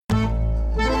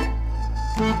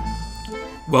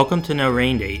Welcome to No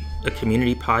Rain Date, a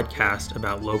community podcast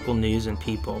about local news and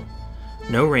people.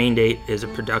 No Rain Date is a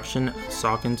production of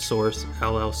Saucon Source,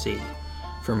 LLC.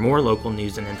 For more local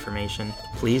news and information,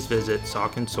 please visit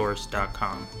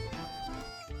sauconsource.com.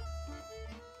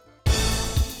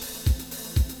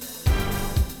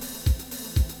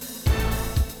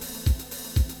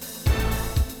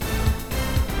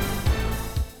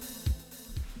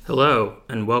 Hello,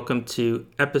 and welcome to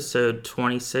episode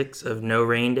 26 of No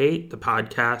Rain Date, the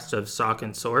podcast of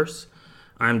Saucon Source.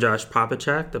 I'm Josh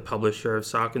Popachak, the publisher of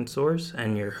Saucon Source,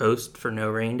 and your host for No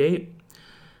Rain Date.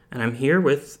 And I'm here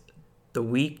with the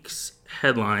week's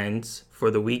headlines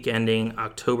for the week ending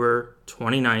October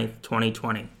 29th,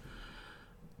 2020.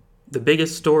 The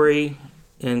biggest story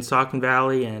in Saucon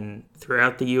Valley and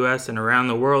throughout the U.S. and around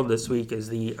the world this week is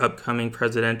the upcoming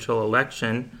presidential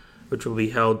election, which will be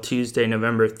held Tuesday,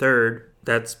 November 3rd.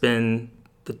 That's been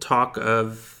the talk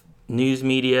of news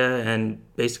media and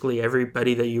basically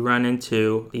everybody that you run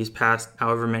into these past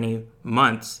however many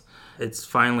months. It's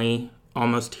finally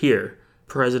almost here.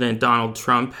 President Donald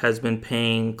Trump has been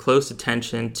paying close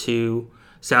attention to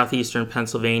southeastern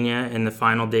Pennsylvania in the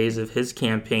final days of his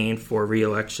campaign for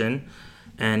re-election,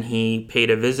 and he paid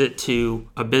a visit to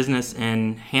a business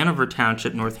in Hanover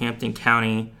Township, Northampton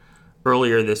County,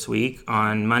 earlier this week.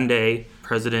 On Monday,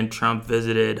 President Trump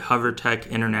visited Hovertech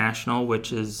International,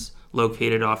 which is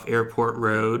located off Airport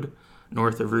Road,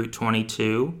 north of Route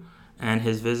 22. And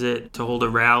his visit to hold a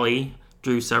rally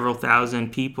drew several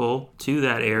thousand people to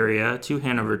that area, to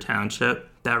Hanover Township.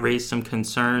 That raised some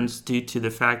concerns due to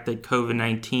the fact that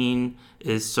COVID-19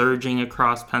 is surging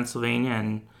across Pennsylvania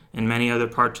and in many other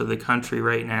parts of the country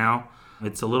right now.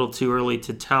 It's a little too early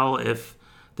to tell if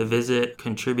the visit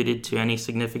contributed to any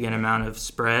significant amount of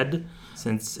spread,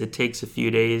 since it takes a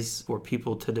few days for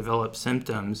people to develop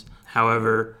symptoms.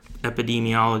 However,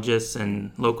 epidemiologists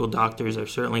and local doctors are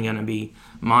certainly going to be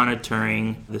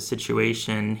monitoring the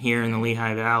situation here in the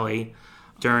Lehigh Valley.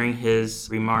 During his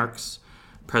remarks,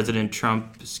 President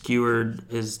Trump skewered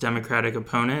his Democratic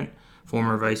opponent,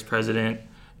 former Vice President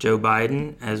Joe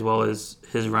Biden, as well as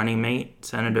his running mate,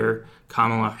 Senator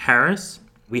Kamala Harris.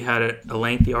 We had a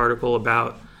lengthy article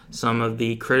about some of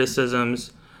the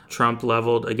criticisms Trump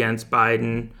leveled against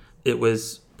Biden. It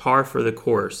was par for the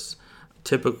course.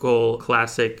 Typical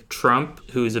classic Trump,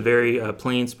 who's a very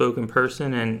plain-spoken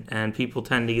person, and people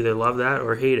tend to either love that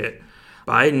or hate it.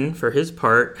 Biden, for his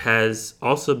part, has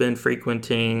also been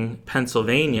frequenting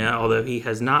Pennsylvania, although he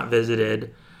has not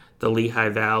visited the Lehigh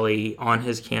Valley on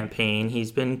his campaign.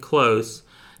 He's been close.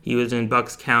 He was in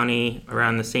Bucks County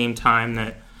around the same time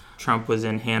that Trump was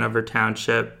in Hanover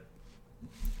Township.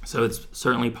 So it's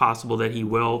certainly possible that he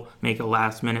will make a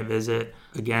last-minute visit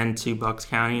again to Bucks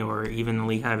County or even the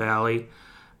Lehigh Valley.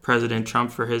 President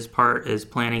Trump, for his part, is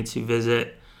planning to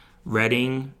visit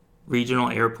Reading Regional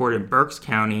Airport in Berks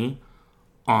County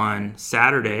on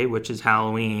Saturday, which is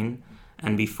Halloween.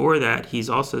 And before that, he's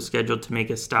also scheduled to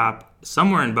make a stop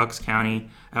somewhere in Bucks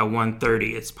County at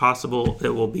 1:30. It's possible it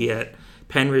will be at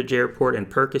Penridge Airport in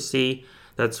Percy.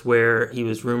 That's where he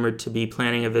was rumored to be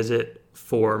planning a visit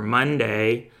for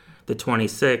Monday, the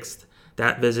 26th.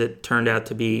 That visit turned out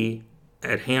to be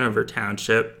at Hanover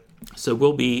Township. So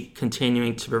we'll be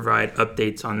continuing to provide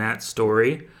updates on that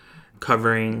story,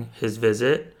 covering his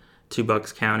visit to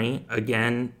Bucks County.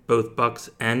 Again, both Bucks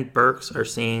and Berks are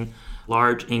seeing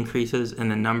large increases in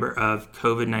the number of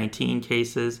COVID-19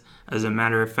 cases. As a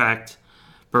matter of fact,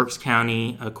 Berks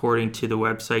County, according to the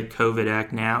website COVID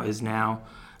Act Now, is now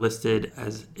listed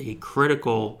as a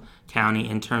critical county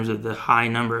in terms of the high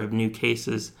number of new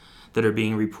cases that are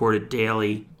being reported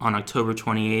daily. On October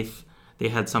 28th, they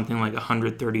had something like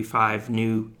 135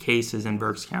 new cases in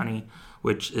Berks County,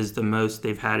 which is the most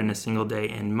they've had in a single day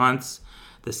in months.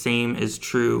 The same is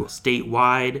true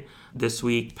statewide. This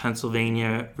week,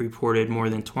 Pennsylvania reported more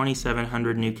than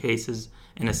 2,700 new cases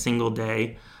in a single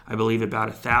day. I believe about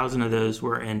 1,000 of those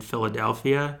were in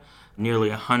Philadelphia, nearly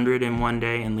 100 in one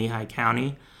day in Lehigh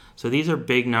County. So these are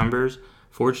big numbers.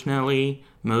 Fortunately,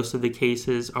 most of the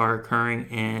cases are occurring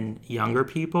in younger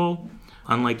people,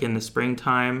 unlike in the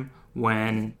springtime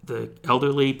when the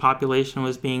elderly population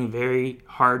was being very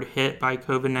hard hit by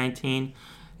COVID-19.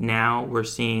 Now we're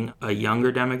seeing a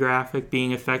younger demographic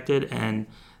being affected, and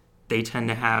they tend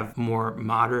to have more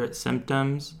moderate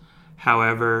symptoms.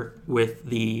 However, with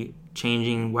the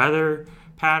changing weather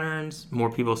patterns,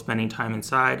 more people spending time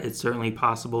inside, it's certainly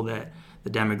possible that the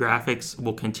demographics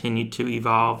will continue to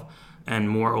evolve and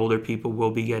more older people will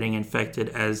be getting infected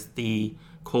as the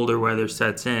colder weather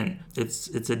sets in. It's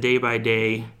a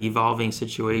day-by-day evolving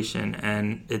situation,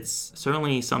 and it's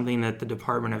certainly something that the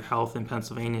Department of Health in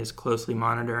Pennsylvania is closely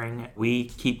monitoring. We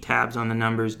keep tabs on the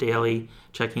numbers daily,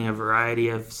 checking a variety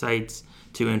of sites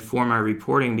to inform our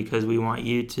reporting because we want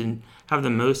you to have the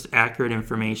most accurate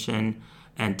information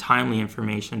and timely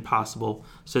information possible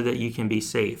so that you can be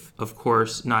safe. Of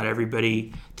course, not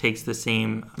everybody takes the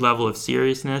same level of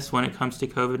seriousness when it comes to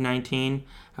COVID-19.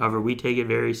 However, we take it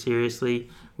very seriously.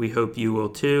 We hope you will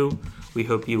too. We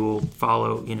hope you will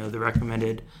follow, the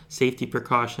recommended safety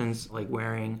precautions like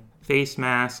wearing face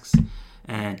masks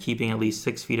and keeping at least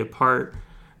 6 feet apart.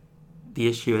 The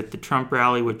issue at the Trump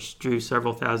rally, which drew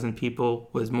several thousand people,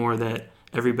 was more that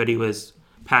everybody was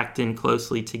packed in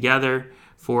closely together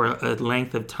for a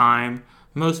length of time.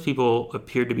 Most people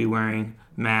appeared to be wearing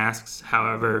masks.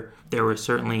 However, there were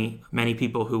certainly many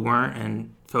people who weren't,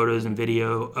 and photos and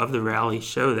video of the rally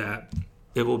show that.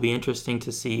 It will be interesting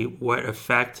to see what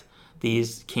effect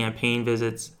these campaign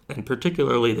visits, and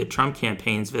particularly the Trump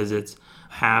campaign's visits,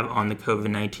 have on the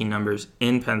COVID-19 numbers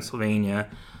in Pennsylvania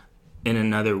in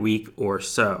another week or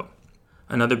so.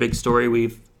 Another big story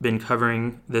we've been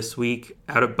covering this week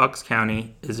out of Bucks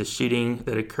County is a shooting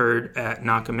that occurred at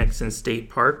Knockemixon State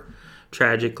Park.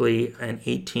 Tragically, an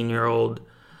 18-year-old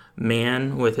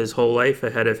man with his whole life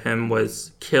ahead of him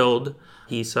was killed.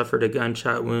 He suffered a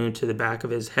gunshot wound to the back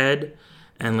of his head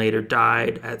and later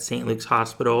died at St. Luke's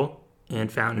Hospital in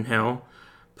Fountain Hill.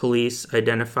 Police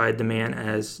identified the man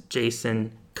as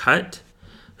Jason Cutt,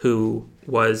 who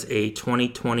was a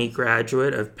 2020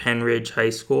 graduate of Penn Ridge High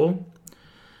School.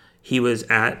 He was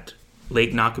at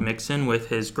Lake Knockemixon with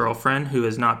his girlfriend, who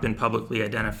has not been publicly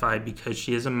identified because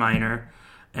she is a minor,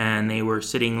 and they were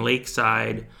sitting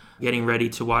lakeside getting ready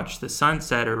to watch the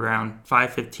sunset around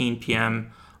 5:15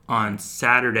 p.m. on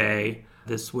Saturday.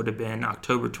 This would have been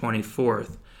October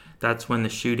 24th. That's when the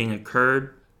shooting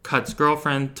occurred. Cutt's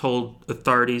girlfriend told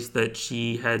authorities that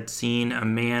she had seen a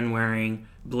man wearing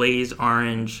blaze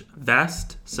orange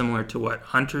vest, similar to what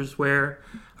hunters wear,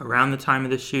 around the time of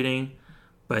the shooting,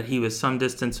 but he was some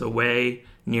distance away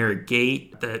near a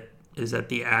gate that is at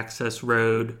the access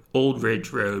road, Old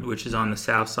Ridge Road, which is on the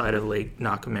south side of Lake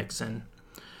Knockemixon.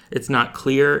 It's not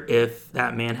clear if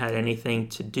that man had anything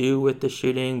to do with the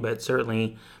shooting, but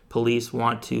certainly police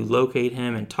want to locate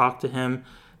him and talk to him.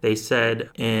 They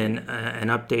said in an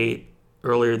update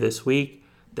earlier this week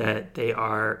that they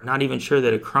are not even sure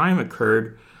that a crime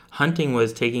occurred. Hunting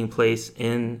was taking place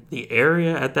in the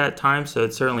area at that time, so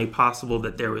it's certainly possible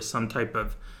that there was some type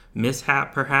of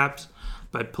mishap perhaps.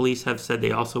 But police have said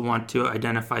they also want to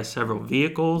identify several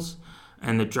vehicles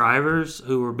and the drivers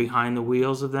who were behind the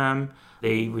wheels of them.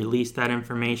 They released that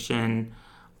information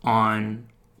on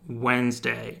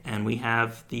Wednesday, and we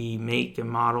have the make and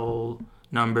model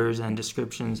numbers and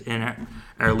descriptions in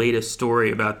our latest story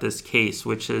about this case,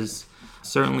 which is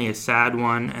certainly a sad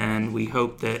one, and we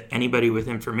hope that anybody with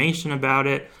information about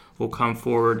it will come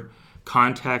forward,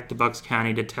 contact the Bucks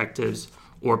County detectives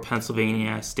or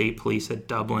Pennsylvania State Police at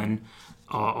Dublin.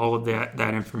 All of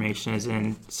that information is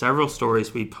in several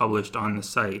stories we published on the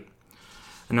site.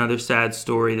 Another sad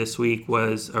story this week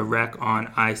was a wreck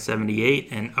on I-78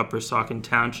 in Upper Saucon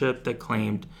Township that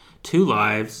claimed 2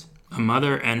 lives, a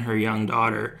mother and her young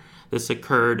daughter. This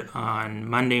occurred on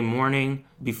Monday morning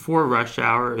before rush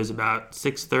hour. It was about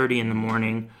 6:30 in the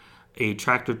morning. A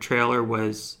tractor trailer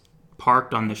was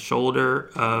parked on the shoulder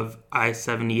of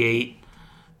I-78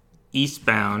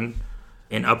 eastbound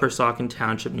in Upper Saucon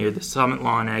Township near the Summit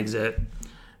Lawn exit.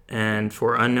 And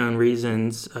for unknown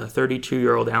reasons, a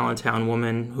 32-year-old Allentown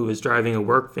woman who was driving a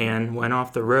work van went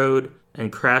off the road and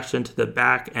crashed into the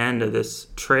back end of this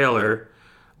trailer.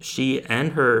 She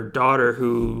and her daughter,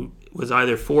 who was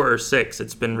either 4 or 6,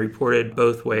 it's been reported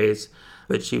both ways,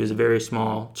 but she was a very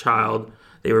small child.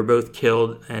 They were both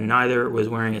killed, and neither was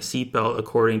wearing a seatbelt,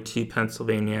 according to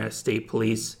Pennsylvania State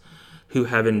Police, who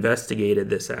have investigated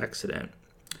this accident.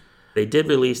 They did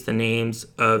release the names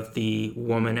of the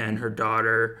woman and her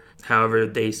daughter. However,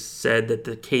 they said that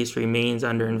the case remains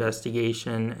under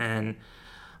investigation, and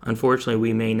unfortunately,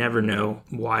 we may never know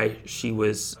why she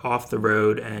was off the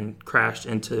road and crashed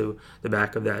into the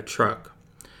back of that truck.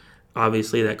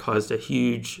 Obviously, that caused a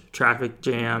huge traffic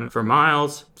jam for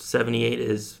miles. 78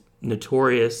 is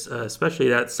notorious, especially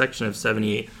that section of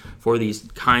 78, for these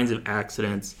kinds of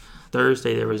accidents.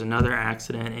 Thursday, there was another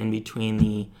accident in between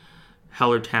the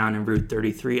Hellertown and Route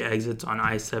 33 exits on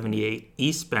I-78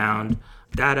 eastbound.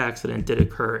 That accident did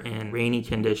occur in rainy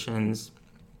conditions.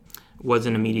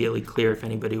 Wasn't immediately clear if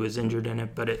anybody was injured in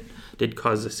it, but it did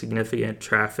cause a significant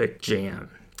traffic jam.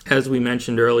 As we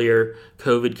mentioned earlier,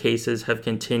 COVID cases have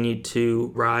continued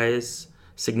to rise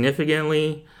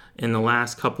significantly in the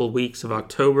last couple of weeks of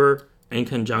October. In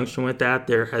conjunction with that,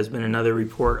 there has been another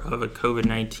report of a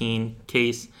COVID-19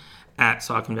 case at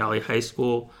Saucon Valley High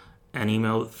School. An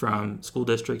email from School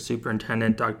District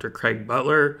Superintendent Dr. Craig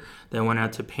Butler that went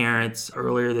out to parents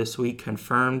earlier this week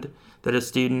confirmed that a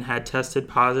student had tested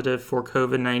positive for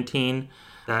COVID-19.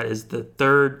 That is the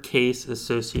third case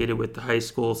associated with the high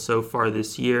school so far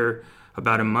this year.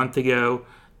 About a month ago,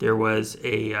 there was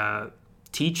a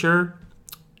teacher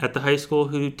at the high school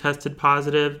who tested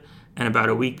positive, and about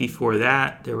a week before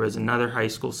that, there was another high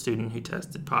school student who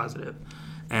tested positive.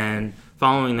 And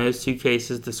following those two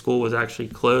cases, the school was actually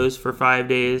closed for 5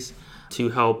 days to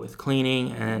help with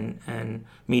cleaning and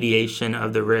mediation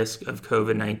of the risk of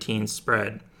COVID-19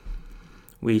 spread.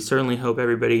 We certainly hope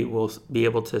everybody will be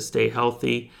able to stay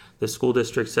healthy. The school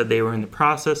district said they were in the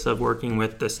process of working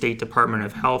with the State Department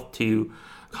of Health to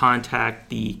contact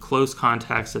the close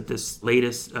contacts that this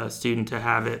latest student to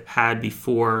have it had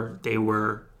before they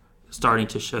were starting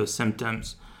to show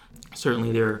symptoms.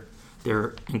 Certainly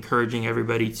they're encouraging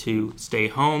everybody to stay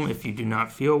home if you do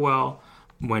not feel well.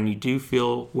 When you do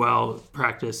feel well,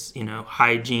 practice,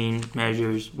 hygiene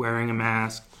measures, wearing a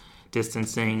mask,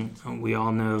 distancing. We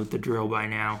all know the drill by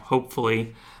now,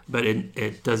 hopefully, but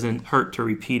it doesn't hurt to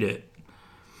repeat it.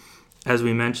 As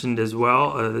we mentioned as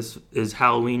well, this is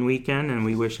Halloween weekend, and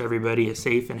we wish everybody a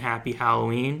safe and happy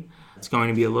Halloween. It's going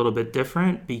to be a little bit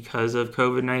different because of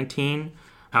COVID-19.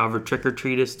 However,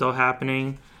 trick-or-treat is still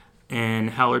happening.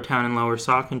 In Hellertown and Lower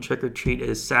Saucon, trick-or-treat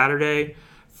is Saturday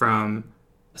from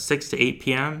 6 to 8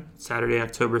 p.m., Saturday,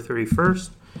 October 31st.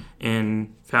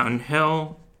 In Fountain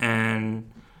Hill and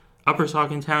Upper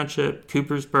Saucon Township,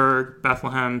 Coopersburg,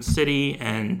 Bethlehem City,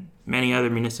 and many other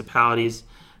municipalities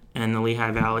in the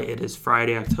Lehigh Valley, it is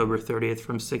Friday, October 30th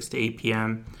from 6 to 8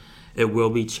 p.m. It will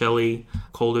be chilly,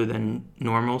 colder than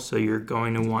normal, so you're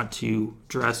going to want to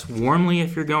dress warmly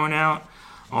if you're going out.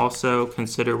 Also,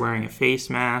 consider wearing a face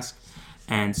mask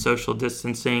and social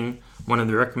distancing. One of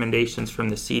the recommendations from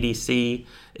the CDC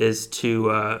is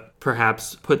to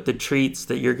perhaps put the treats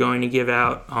that you're going to give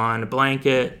out on a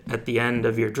blanket at the end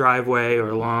of your driveway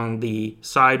or along the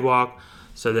sidewalk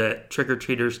so that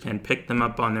trick-or-treaters can pick them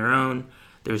up on their own.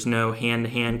 There's no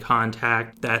hand-to-hand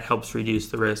contact. That helps reduce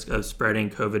the risk of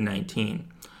spreading COVID-19.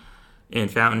 In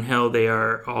Fountain Hill, they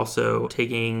are also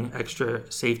taking extra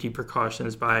safety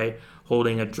precautions by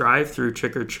holding a drive-through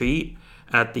trick-or-treat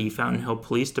at the Fountain Hill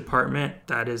Police Department.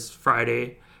 That is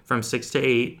Friday from 6 to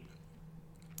 8.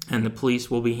 And the police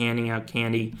will be handing out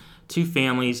candy to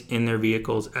families in their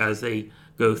vehicles as they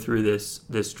go through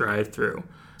this drive-through.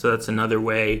 So that's another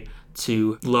way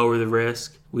to lower the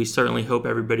risk. We certainly hope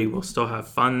everybody will still have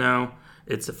fun, though.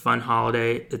 It's a fun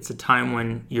holiday. It's a time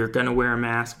when you're going to wear a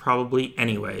mask probably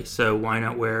anyway, so why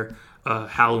not wear a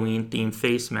Halloween-themed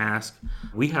face mask?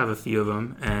 We have a few of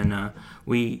them, and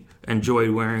we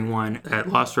enjoyed wearing one at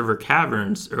Lost River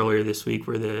Caverns earlier this week,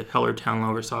 where the Hellertown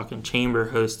Lower Saucon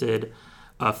Chamber hosted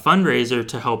a fundraiser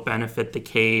to help benefit the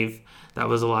cave. That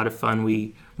was a lot of fun.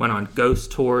 We went on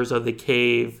ghost tours of the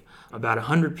cave. About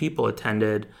 100 people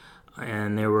attended,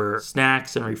 and there were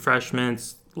snacks and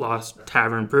refreshments. Lost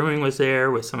Tavern Brewing was there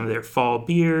with some of their fall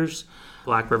beers.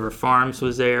 Black River Farms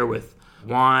was there with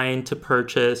wine to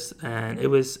purchase, and it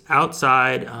was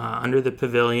outside under the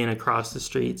pavilion across the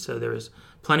street, so there was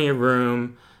plenty of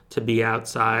room to be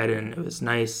outside, and it was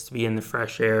nice to be in the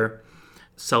fresh air,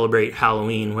 celebrate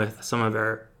Halloween with some of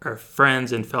our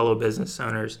friends and fellow business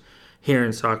owners here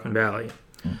in Saucon Valley.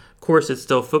 Of course, it's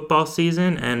still football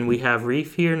season, and we have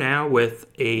Reef here now with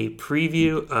a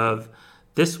preview of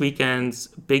this weekend's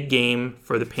big game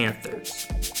for the Panthers.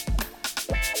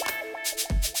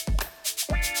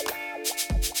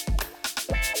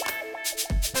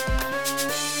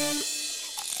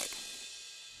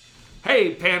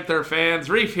 Hey Panther fans,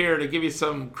 Reef here to give you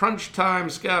some crunch time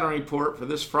scouting report for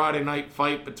this Friday night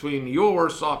fight between your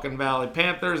Saucon Valley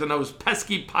Panthers and those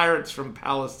pesky Pirates from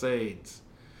Palisades.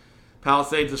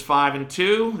 Palisades is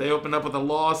 5-2. They opened up with a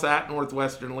loss at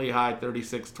Northwestern Lehigh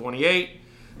 36-28.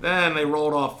 Then they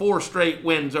rolled off 4 straight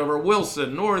wins over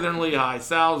Wilson, Northern Lehigh,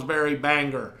 Salisbury,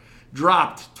 Bangor.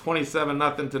 Dropped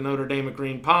 27-0 to Notre Dame at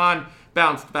Green Pond.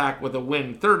 Bounced back with a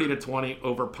win 30-20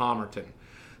 over Palmerton.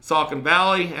 Saucon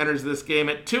Valley enters this game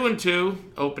at 2-2,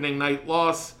 opening night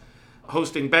loss,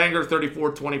 hosting Bangor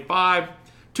 34-25.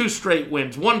 2 straight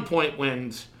wins, 1-point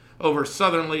wins over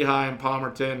Southern Lehigh and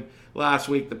Palmerton. Last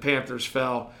week the Panthers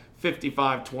fell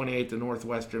 55-28 to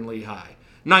Northwestern Lehigh.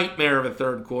 Nightmare of a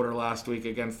third quarter last week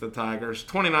against the Tigers.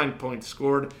 29 points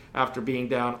scored after being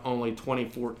down only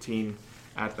 20-14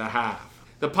 at the half.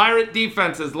 The Pirate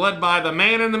defense is led by the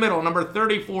man in the middle, number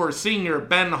 34, senior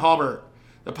Ben Hubbard.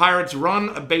 The Pirates run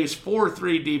a base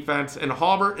 4-3 defense, and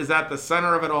Halbert is at the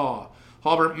center of it all.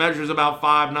 Halbert measures about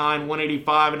 5'9",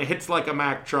 185, and hits like a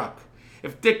Mack truck.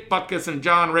 If Dick Butkus and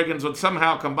John Riggins would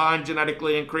somehow combine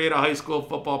genetically and create a high school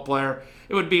football player,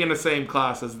 it would be in the same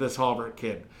class as this Halbert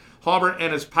kid. Halbert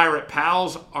and his Pirate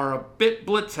pals are a bit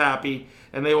blitz happy,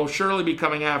 and they will surely be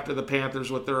coming after the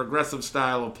Panthers with their aggressive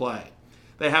style of play.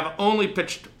 They have only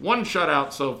pitched one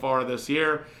shutout so far this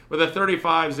year, with a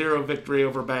 35-0 victory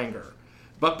over Bangor.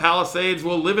 But Palisades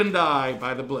will live and die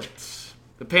by the blitz.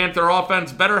 The Panther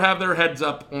offense better have their heads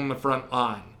up on the front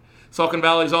line. Saucon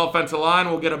Valley's offensive line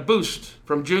will get a boost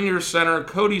from junior center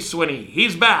Cody Swinney.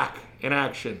 He's back in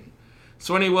action.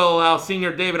 Swinney will allow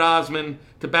senior David Osmond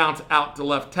to bounce out to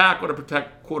left tackle to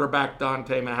protect quarterback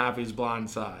Dante Mahaffey's blind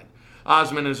side.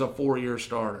 Osmond is a 4-year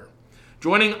starter.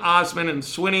 Joining Osmond and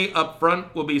Swinney up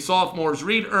front will be sophomores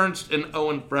Reed Ernst and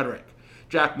Owen Frederick.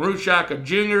 Jack Marushak, a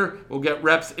junior, will get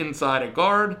reps inside at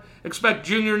guard. Expect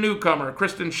junior newcomer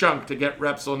Kristen Shunk to get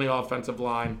reps on the offensive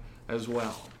line as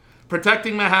well.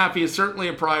 Protecting Mahaffey is certainly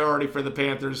a priority for the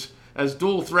Panthers, as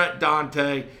dual threat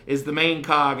Dante is the main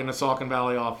cog in the Saucon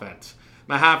Valley offense.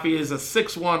 Mahaffey is a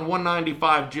 6'1",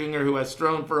 195 junior who has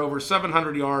thrown for over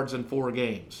 700 yards in 4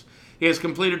 games. He has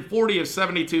completed 40 of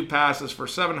 72 passes for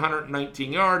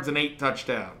 719 yards and 8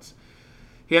 touchdowns.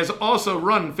 He has also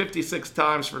run 56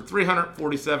 times for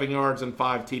 347 yards and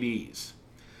 5 TDs.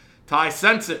 Ty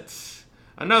Sensitz,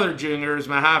 another junior, is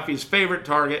Mahaffey's favorite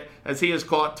target, as he has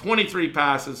caught 23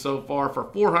 passes so far for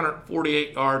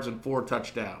 448 yards and 4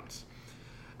 touchdowns.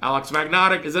 Alex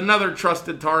Magnotic is another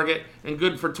trusted target and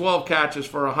good for 12 catches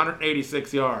for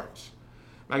 186 yards.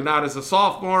 Magnotic is a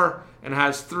sophomore and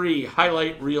has 3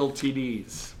 highlight reel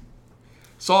TDs.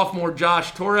 Sophomore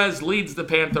Josh Torres leads the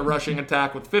Panther rushing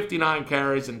attack with 59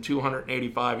 carries and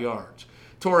 285 yards.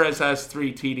 Torres has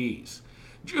 3 TDs.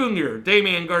 Junior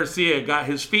Damian Garcia got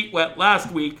his feet wet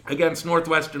last week against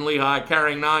Northwestern Lehigh,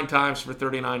 carrying 9 times for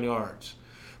 39 yards.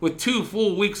 With 2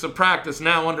 full weeks of practice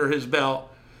now under his belt,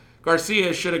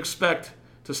 Garcia should expect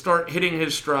to start hitting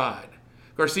his stride.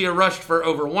 Garcia rushed for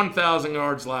over 1,000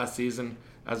 yards last season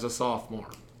as a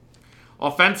sophomore.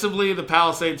 Offensively, the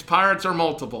Palisades Pirates are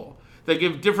multiple. They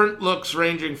give different looks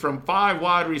ranging from 5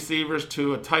 wide receivers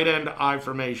to a tight end I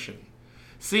formation.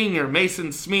 Senior Mason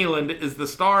Smeeland is the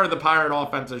star of the Pirate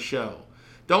offensive show.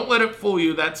 Don't let it fool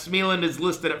you that Smeeland is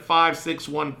listed at 5'6",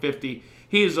 150.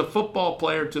 He is a football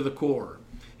player to the core.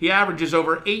 He averages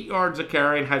over 8 yards a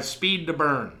carry and has speed to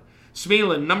burn.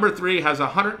 Smeeland, number 3, has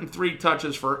 103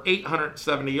 touches for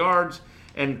 870 yards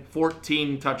and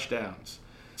 14 touchdowns.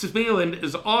 Smeeland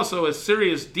is also a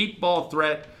serious deep ball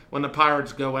threat when the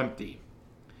Pirates go empty.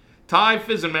 Ty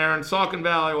Fizenmare and Saucon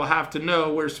Valley will have to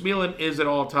know where Smeeland is at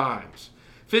all times.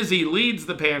 Fizzy leads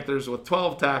the Panthers with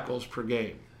 12 tackles per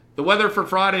game. The weather for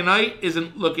Friday night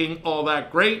isn't looking all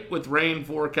that great, with rain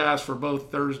forecast for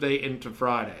both Thursday into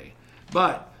Friday.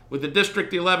 But with the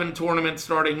District 11 tournament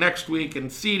starting next week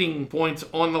and seeding points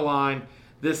on the line,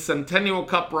 this Centennial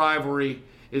Cup rivalry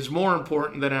is more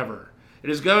important than ever. It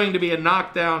is going to be a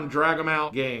knockdown,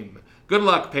 drag-em-out game. Good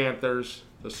luck, Panthers.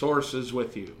 The Source is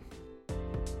with you.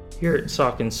 Here at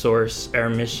Saucon Source, our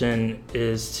mission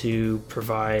is to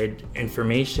provide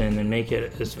information and make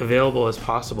it as available as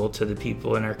possible to the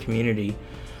people in our community.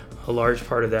 A large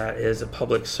part of that is a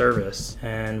public service,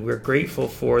 and we're grateful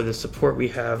for the support we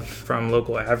have from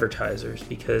local advertisers,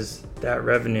 because that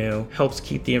revenue helps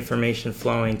keep the information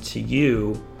flowing to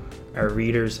you, our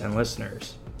readers and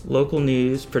listeners. Local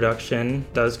news production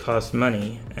does cost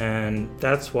money, and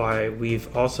that's why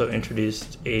we've also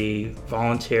introduced a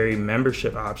voluntary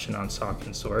membership option on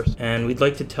Saucon Source, and we'd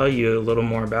like to tell you a little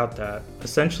more about that.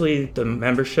 Essentially, the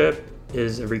membership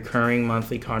is a recurring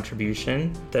monthly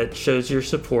contribution that shows your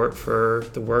support for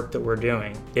the work that we're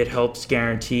doing. It helps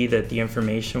guarantee that the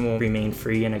information will remain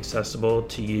free and accessible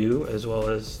to you as well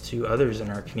as to others in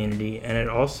our community, and it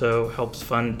also helps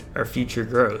fund our future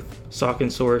growth.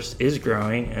 Saucon Source is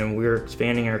growing and we're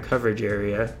expanding our coverage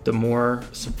area. The more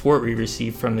support we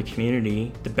receive from the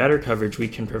community, the better coverage we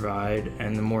can provide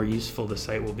and the more useful the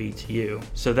site will be to you.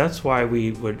 So that's why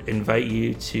we would invite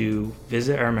you to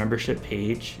visit our membership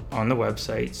page on the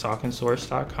website,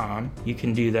 sauconsource.com. You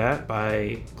can do that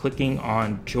by clicking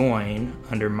on Join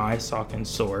under My Saucon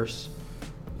Source,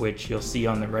 which you'll see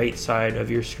on the right side of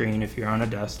your screen if you're on a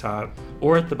desktop,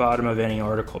 or at the bottom of any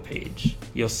article page.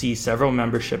 You'll see several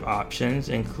membership options,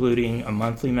 including a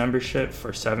monthly membership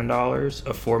for $7,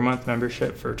 a 4-month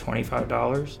membership for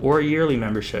 $25, or a yearly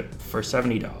membership for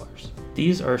 $70.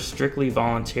 These are strictly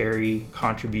voluntary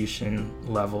contribution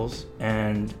levels,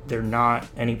 and they're not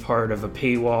any part of a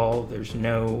paywall. There's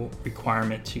no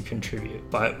requirement to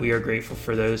contribute. But we are grateful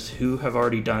for those who have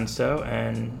already done so,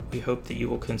 and we hope that you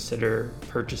will consider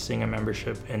purchasing a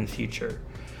membership in the future.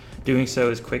 Doing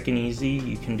so is quick and easy.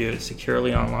 You can do it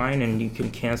securely online, and you can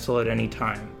cancel at any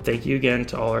time. Thank you again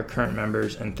to all our current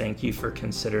members, and thank you for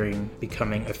considering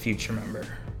becoming a future member.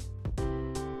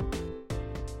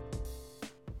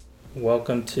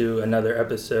 Welcome to another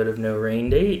episode of No Rain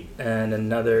Date and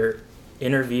another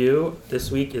interview. This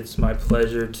week it's my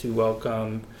pleasure to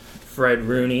welcome Fred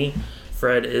Rooney.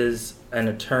 Fred is an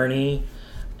attorney,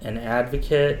 an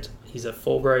advocate. He's a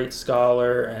Fulbright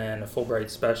scholar and a Fulbright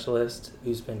specialist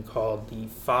who's been called the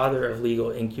father of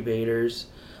legal incubators,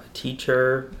 a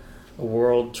teacher, a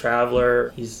world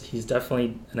traveler. He's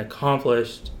definitely an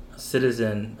accomplished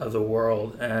citizen of the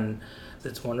world, and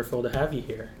it's wonderful to have you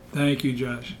here. Thank you,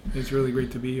 Josh. It's really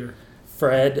great to be here.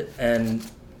 Fred and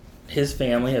his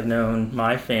family have known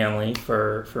my family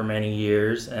for many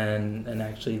years, and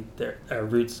actually our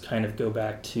roots kind of go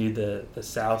back to the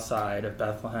south side of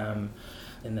Bethlehem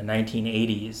in the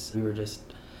 1980s. We were just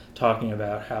talking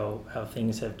about how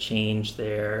things have changed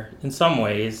there in some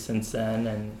ways since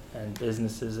then, and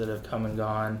businesses that have come and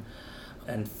gone.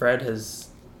 And Fred has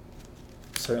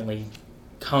certainly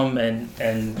come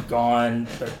and gone,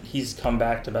 but he's come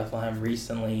back to Bethlehem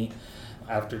recently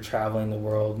after traveling the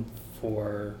world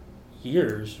for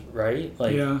years, right?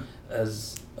 Yeah.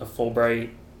 As a Fulbright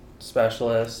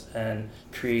specialist and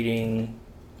creating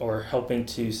or helping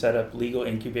to set up legal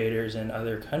incubators in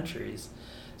other countries.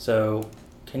 So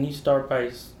can you start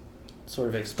by sort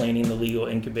of explaining the legal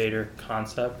incubator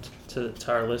concept to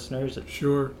our listeners?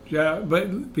 Sure. Yeah,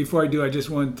 but before I do, I just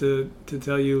want to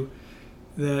tell you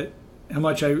that how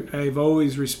much I've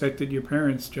always respected your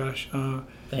parents, Josh.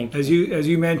 Thank you. As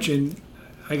you mentioned,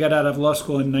 I got out of law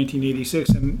school in 1986,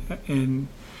 and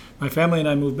my family and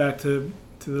I moved back to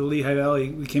the Lehigh Valley.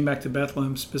 We came back to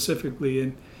Bethlehem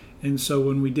specifically, and so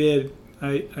when we did,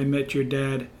 I met your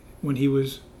dad when he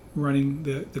was running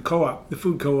the co-op, the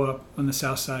food co-op on the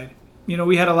south side. You know,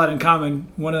 we had a lot in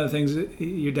common. One of the things,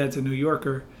 your dad's a New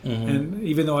Yorker, and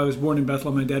even though I was born in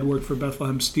Bethlehem, my dad worked for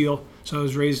Bethlehem Steel, so I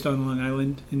was raised on Long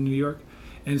Island in New York,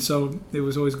 and so it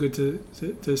was always good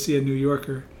to see a New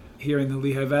Yorker here in the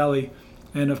Lehigh Valley.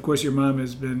 And of course, your mom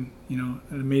has been, an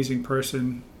amazing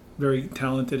person, very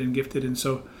talented and gifted. And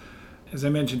so, as I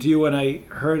mentioned to you, when I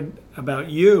heard about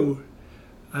you,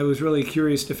 I was really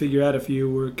curious to figure out if you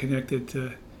were connected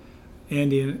to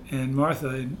Andy and Martha,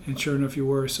 and sure enough, you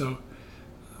were. So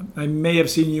I may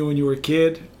have seen you when you were a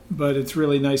kid, but it's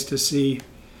really nice to see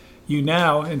you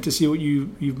now and to see what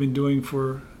you've been doing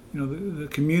for the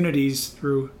communities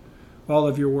through all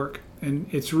of your work. And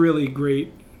it's really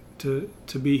great to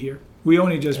be here. We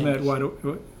only just met,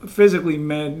 physically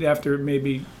met after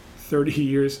maybe 30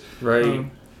 years. Right.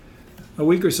 A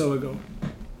week or so ago.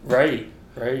 Right.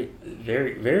 Very,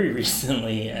 very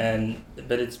recently,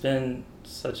 but it's been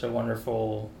such a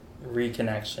wonderful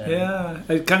reconnection. Yeah,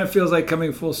 it kind of feels like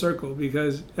coming full circle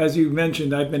because, as you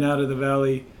mentioned, I've been out of the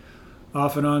valley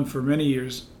off and on for many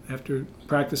years after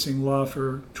practicing law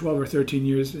for 12 or 13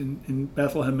 years in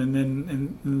Bethlehem, and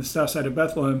then in the south side of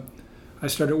Bethlehem, I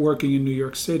started working in New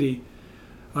York City.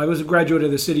 I was a graduate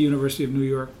of the City University of New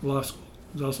York Law School.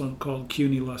 It was also called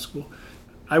CUNY Law School.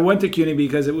 I went to CUNY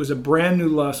because it was a brand new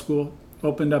law school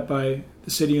opened up by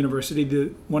the City University,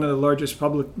 one of the largest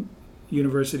public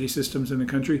university systems in the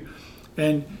country,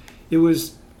 and it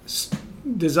was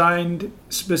designed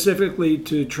specifically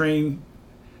to train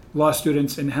law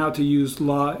students in how to use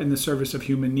law in the service of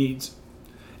human needs.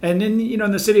 And in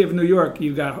in the city of New York,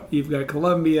 you've got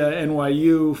Columbia,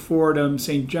 NYU, Fordham,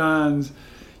 St. John's,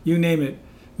 you name it,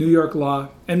 New York law,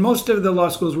 and most of the law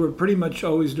schools were pretty much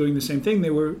always doing the same thing. They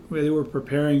were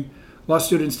preparing law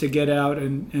students to get out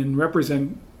and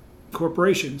represent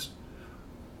corporations.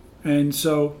 And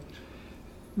so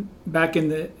back in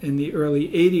the early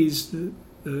 80s,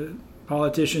 the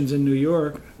politicians in New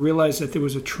York realized that there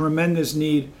was a tremendous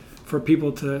need for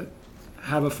people to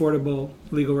have affordable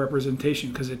legal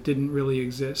representation because it didn't really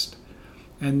exist.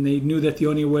 And they knew that the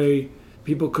only way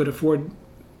people could afford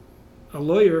a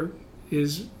lawyer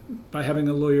is by having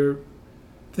a lawyer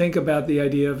think about the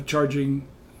idea of charging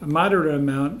a moderate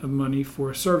amount of money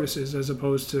for services as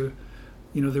opposed to,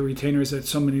 the retainers that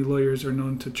so many lawyers are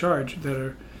known to charge that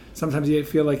are sometimes you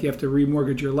feel like you have to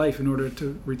remortgage your life in order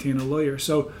to retain a lawyer.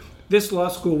 So this law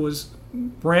school was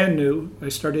brand new. I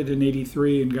started in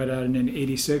 83 and got out in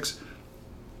 86.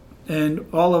 And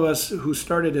all of us who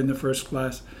started in the first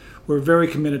class were very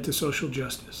committed to social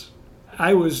justice.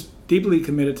 I was deeply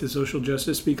committed to social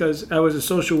justice because I was a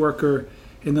social worker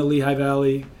in the Lehigh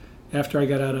Valley after I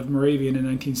got out of Moravian in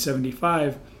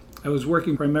 1975. I was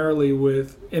working primarily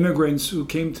with immigrants who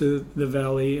came to the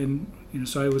Valley, and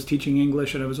so I was teaching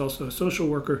English and I was also a social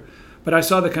worker. But I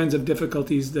saw the kinds of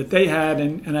difficulties that they had,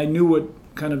 and I knew what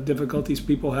kind of difficulties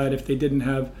people had if they didn't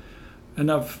have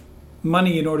enough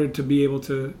money in order to be able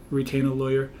to retain a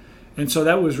lawyer. And so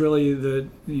that was really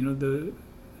the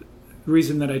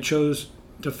reason that I chose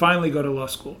to finally go to law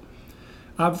school.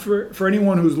 For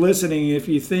anyone who's listening, if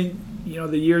you think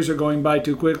the years are going by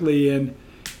too quickly and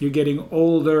you're getting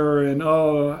older and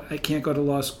I can't go to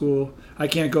law school, I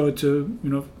can't go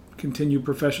to continue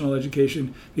professional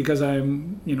education because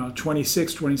I'm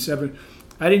 26, 27.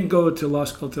 I didn't go to law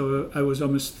school till I was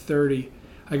almost 30.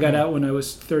 I got out when I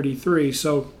was 33.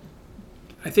 So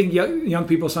I think young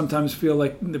people sometimes feel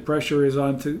like the pressure is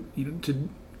on to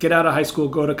get out of high school,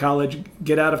 go to college,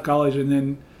 get out of college, and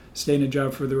then stay in a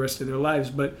job for the rest of their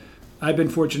lives. But I've been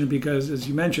fortunate because, as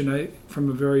you mentioned, from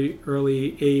a very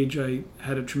early age, I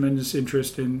had a tremendous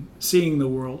interest in seeing the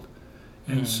world.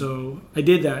 And so I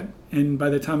did that. And by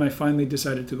the time I finally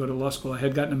decided to go to law school, I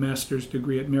had gotten a master's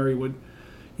degree at Marywood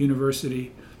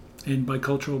University in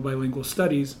bicultural bilingual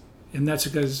studies. And that's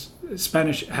because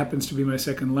Spanish happens to be my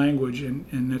second language,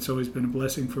 and that's always been a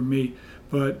blessing for me.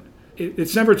 But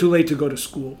it's never too late to go to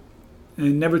school,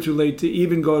 and never too late to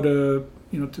even go to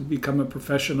to become a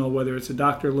professional, whether it's a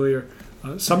doctor, lawyer.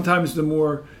 Sometimes the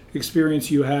more experience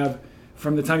you have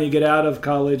from the time you get out of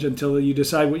college until you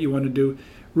decide what you want to do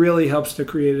really helps to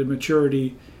create a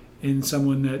maturity in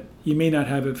someone that you may not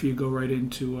have if you go right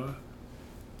into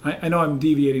I know I'm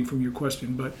deviating from your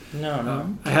question, but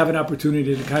no. I have an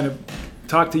opportunity to kind of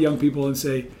talk to young people and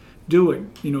say, do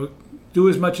it. Do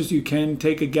as much as you can,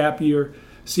 take a gap year,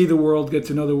 see the world, get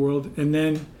to know the world, and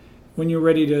then when you're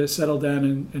ready to settle down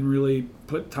and really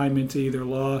put time into either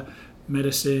law,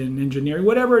 medicine, engineering,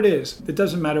 whatever it is, it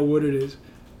doesn't matter what it is,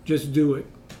 just do it.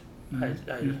 I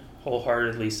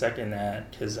wholeheartedly second that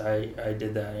because I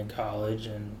did that in college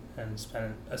and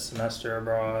spent a semester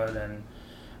abroad, and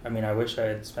I wish I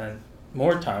had spent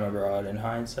more time abroad in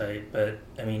hindsight, but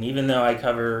even though I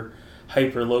cover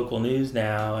hyper local news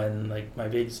now and like my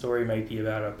big story might be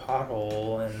about a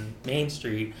pothole in Main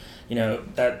Street,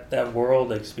 that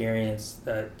world experience,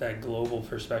 that global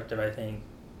perspective, I think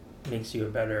makes you a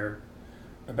better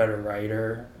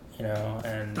writer,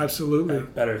 and absolutely a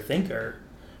better thinker.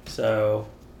 So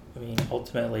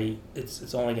ultimately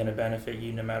it's only going to benefit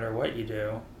you no matter what you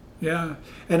do. Yeah,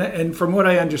 and from what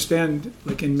I understand,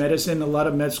 like in medicine, a lot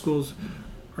of med schools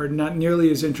are not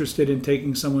nearly as interested in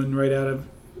taking someone right out of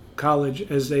college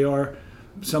as they are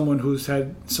someone who's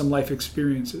had some life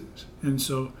experiences. And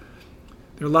so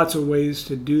there are lots of ways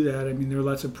to do that. There are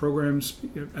lots of programs,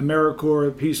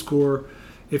 AmeriCorps, Peace Corps.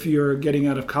 If you're getting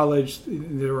out of college,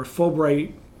 there are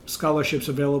Fulbright scholarships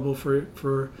available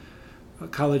for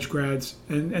college grads.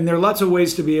 And there are lots of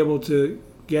ways to be able to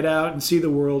get out and see the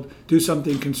world, do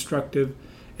something constructive,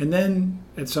 and then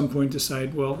at some point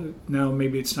decide, well, now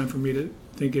maybe it's time for me to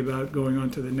think about going on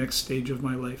to the next stage of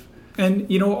my life. And,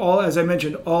 as I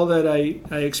mentioned, all that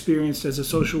I experienced as a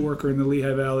social worker in the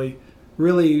Lehigh Valley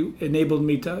really enabled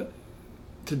me to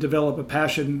develop a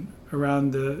passion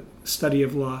around the study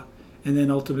of law, and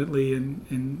then ultimately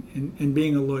in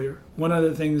being a lawyer. One of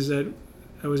the things that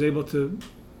I was able to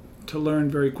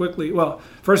learn very quickly. Well,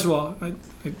 first of all,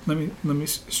 let me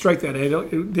strike that.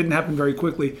 It didn't happen very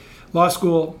quickly. Law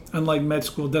school, unlike med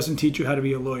school, doesn't teach you how to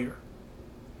be a lawyer.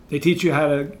 They teach you how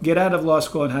to get out of law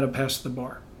school and how to pass the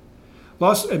bar.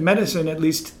 Medicine at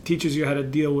least teaches you how to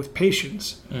deal with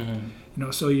patients.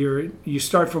 Mm-hmm. So you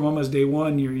start from almost day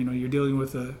one. You're dealing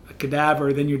with a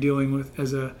cadaver. Then you're dealing with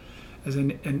as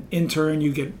an intern.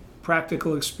 You get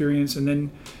practical experience, and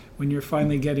then when you're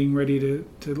finally getting ready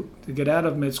to get out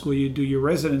of med school, you do your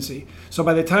residency. So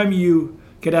by the time you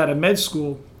get out of med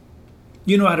school,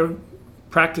 you know how to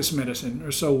practice medicine,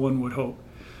 or so one would hope.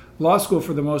 Law school,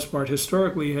 for the most part,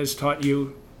 historically has taught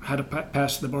you how to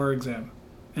pass the bar exam.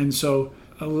 And so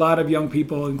a lot of young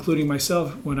people, including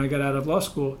myself, when I got out of law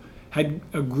school, had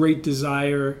a great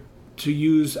desire to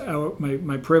use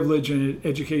my privilege and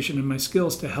education and my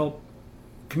skills to help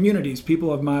communities,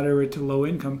 people of moderate to low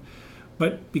income.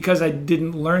 But because I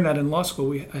didn't learn that in law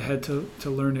school, I had to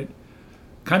learn it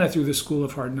kind of through the School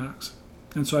of Hard Knocks.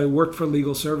 And so I worked for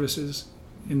legal services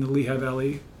in the Lehigh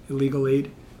Valley, legal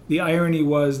aid. The irony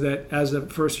was that as a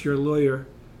first-year lawyer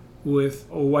with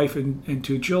a wife and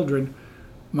 2 children,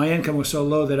 my income was so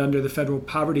low that under the federal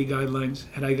poverty guidelines,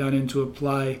 had I gone in to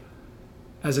apply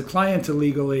as a client to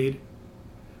legal aid,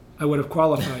 I would have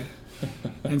qualified.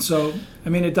 And so, I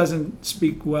mean, it doesn't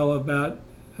speak well about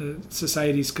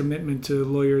society's commitment to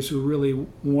lawyers who really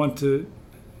want to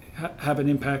have an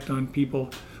impact on people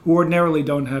who ordinarily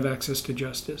don't have access to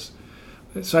justice.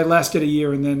 So I lasted a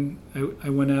year, and then I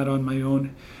went out on my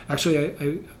own. Actually,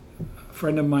 a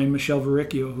friend of mine, Michelle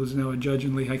Verricchio, who's now a judge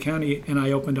in Lehigh County, and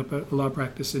I opened up a law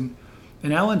practice in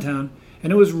Allentown.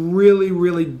 And it was really,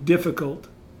 really difficult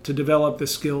to develop the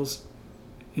skills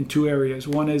in two areas.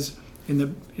 One is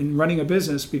in running a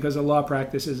business, because a law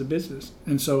practice is a business.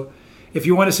 And so if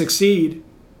you want to succeed,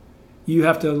 you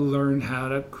have to learn how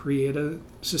to create a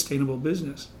sustainable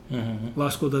business. Mm-hmm. Law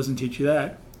school doesn't teach you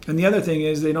that. And the other thing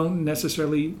is they don't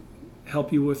necessarily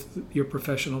help you with your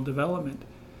professional development.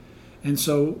 And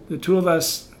so the two of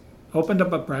us opened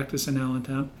up a practice in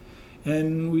Allentown,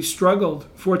 and we struggled.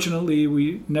 Fortunately,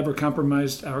 we never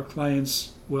compromised our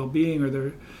clients'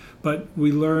 well-being, but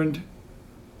we learned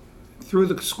through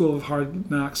the School of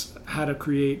Hard Knocks how to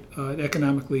create an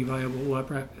economically viable law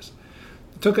practice.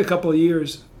 It took a couple of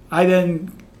years.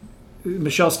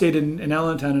 Michelle stayed in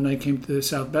Allentown, and I came to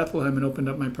South Bethlehem and opened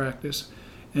up my practice.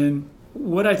 And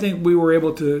what I think we were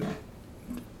able to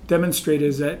demonstrate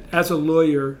is that as a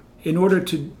lawyer, in order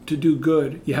to do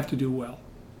good, you have to do well.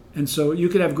 And so you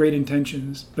could have great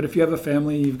intentions, but if you have a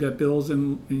family, you've got bills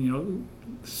and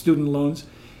student loans,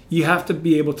 you have to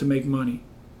be able to make money.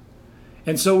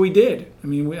 And so we did. I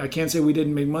mean, I can't say we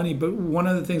didn't make money, but one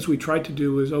of the things we tried to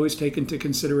do was always take into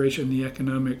consideration the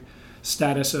economic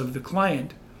status of the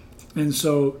client. And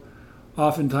so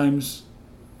oftentimes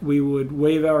we would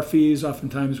waive our fees,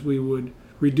 oftentimes we would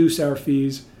reduce our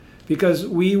fees, because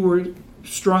we were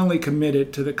strongly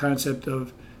committed to the concept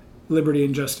of liberty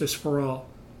and justice for all.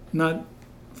 Not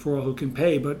for all who can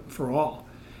pay, but for all.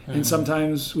 Mm-hmm. And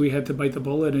sometimes we had to bite the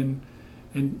bullet and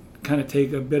kind of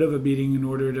take a bit of a beating in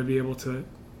order to be able to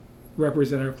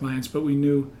represent our clients, but we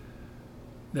knew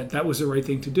that was the right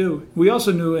thing to do. We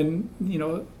also knew,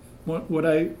 what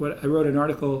I wrote an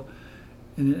article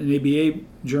in an ABA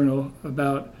journal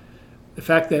about the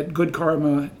fact that good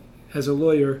karma as a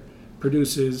lawyer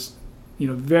produces,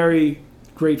 very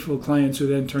grateful clients who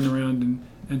then turn around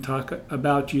and talk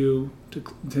about you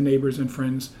to neighbors and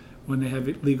friends when they have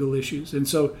legal issues. And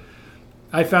so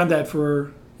I found that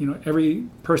for every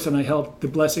person I helped, the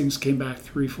blessings came back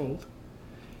threefold.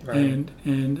 Right.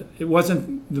 And it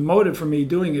wasn't the motive for me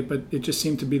doing it, but it just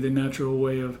seemed to be the natural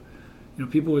way of,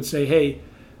 people would say, hey,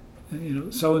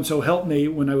 so-and-so helped me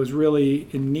when I was really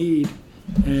in need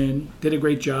and did a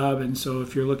great job. And so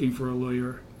if you're looking for a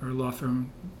lawyer or a law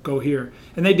firm, go here.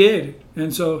 And they did.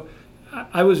 And so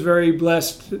I was very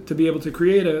blessed to be able to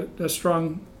create a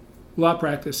strong law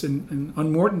practice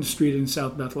on Morton Street in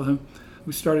South Bethlehem.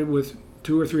 We started with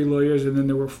 2 or 3 lawyers, and then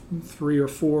there were 3 or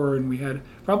 4, and we had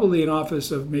probably an office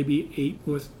of maybe 8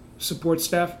 with support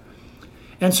staff.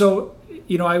 And so,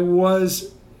 I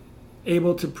was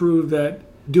able to prove that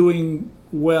doing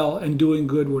well and doing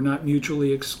good were not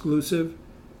mutually exclusive,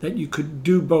 that you could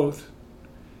do both,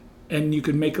 and you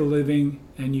could make a living,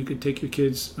 and you could take your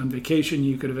kids on vacation,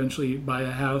 you could eventually buy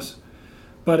a house.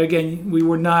 But again, we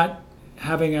were not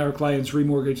having our clients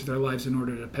remortgage their lives in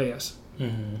order to pay us.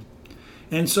 Mm-hmm.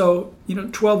 And so,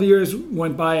 12 years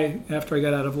went by after I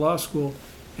got out of law school,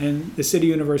 and the City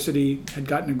University had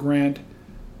gotten a grant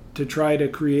to try to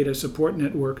create a support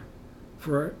network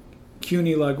for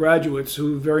CUNY law graduates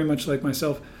who, very much like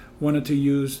myself, wanted to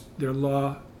use their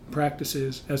law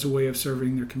practices as a way of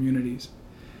serving their communities.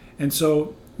 And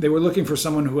so they were looking for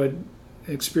someone who had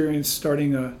experience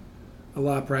starting a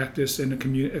law practice and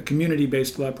a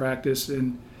community-based law practice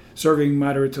and serving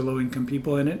moderate to low-income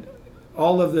people. And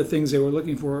all of the things they were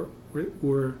looking for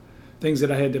were things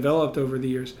that I had developed over the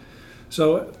years.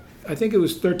 So I think it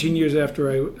was 13 years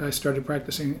after I started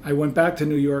practicing, I went back to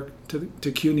New York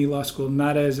to CUNY Law School,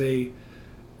 not as a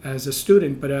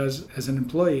student, but as an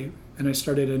employee. And I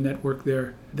started a network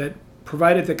there that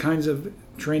provided the kinds of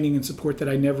training and support that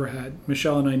I never had,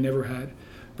 Michelle and I never had.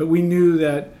 But we knew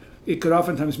that it could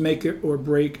oftentimes make it or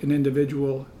break an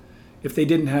individual if they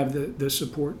didn't have the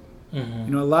support.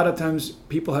 Mm-hmm. A lot of times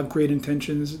people have great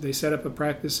intentions. They set up a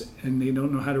practice and they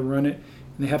don't know how to run it,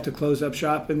 and they have to close up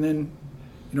shop, and then,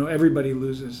 everybody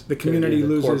loses. The community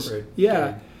loses.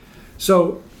 Yeah.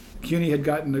 So CUNY had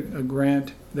gotten a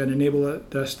grant that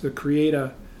enabled us to create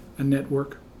a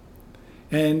network.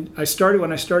 And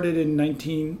when I started in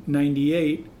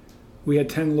 1998, we had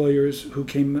 10 lawyers who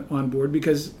came on board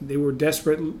because they were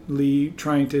desperately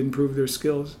trying to improve their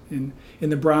skills in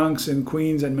the Bronx and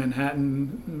Queens and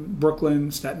Manhattan,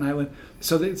 Brooklyn, Staten Island.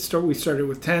 So we started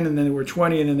with 10, and then there were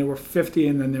 20, and then there were 50,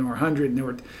 and then there were 100,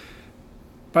 and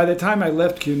by the time I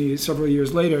left CUNY several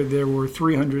years later, there were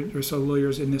 300 or so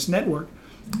lawyers in this network.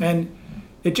 And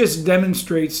it just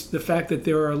demonstrates the fact that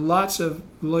there are lots of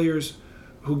lawyers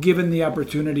who, given the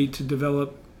opportunity to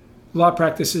develop law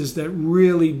practices that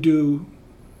really do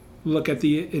look at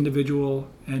the individual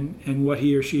and what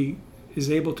he or she is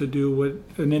able to do, what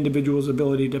an individual's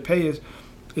ability to pay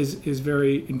is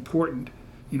very important.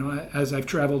 As I've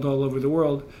traveled all over the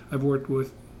world, I've worked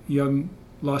with young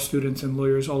law students and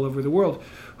lawyers all over the world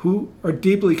who are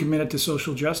deeply committed to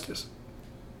social justice.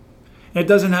 And it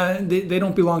doesn't they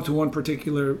don't belong to one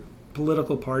particular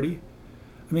political party.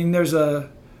 I mean,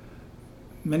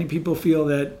 many people feel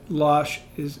that law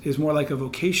is more like a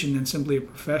vocation than simply a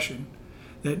profession.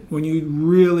 That when you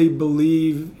really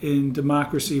believe in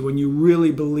democracy, when you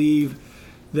really believe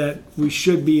that we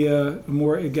should be a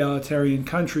more egalitarian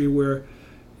country where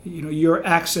your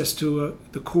access to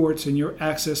the courts and your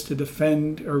access to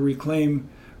defend or reclaim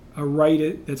a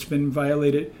right that's been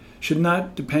violated should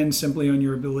not depend simply on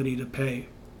your ability to pay.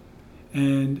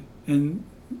 And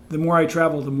the more I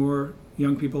travel, the more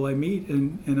young people I meet,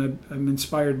 and I'm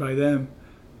inspired by them.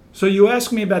 So you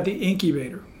asked me about the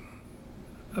incubator.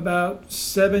 About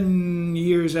 7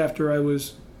 years after I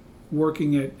was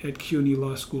working at CUNY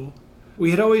Law School, we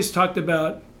had always talked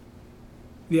about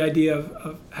the idea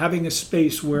of having a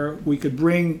space where we could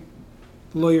bring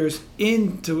lawyers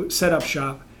in to set up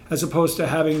shop as opposed to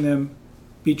having them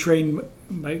be trained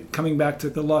by coming back to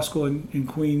the law school in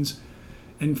Queens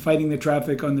and fighting the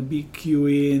traffic on the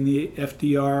BQE and the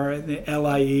FDR and the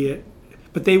LIE.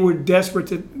 But they were desperate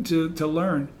to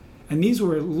learn. And these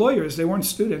were lawyers, they weren't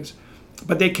students,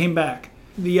 but they came back.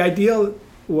 The ideal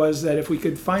was that if we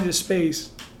could find a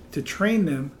space to train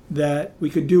them, that we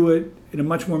could do it in a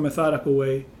much more methodical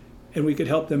way, and we could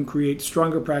help them create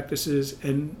stronger practices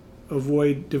and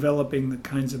avoid developing the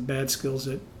kinds of bad skills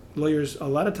that lawyers a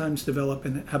lot of times develop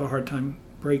and have a hard time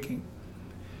breaking.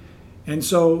 And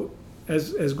so,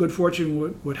 as good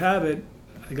fortune would have it,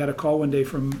 I got a call one day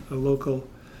from a local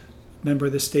member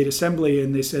of the state assembly,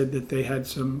 and they said that they had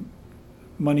some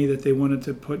money that they wanted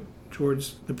to put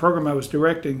towards the program I was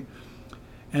directing.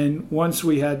 And once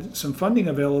we had some funding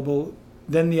available,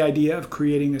 then the idea of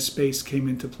creating a space came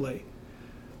into play.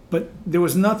 But there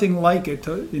was nothing like it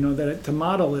to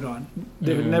model it on.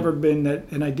 There had never been that,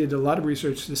 and I did a lot of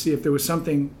research to see if there was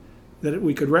something that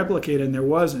we could replicate, and there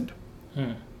wasn't.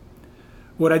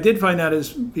 What I did find out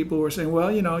is people were saying,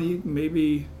 well,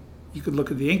 maybe you could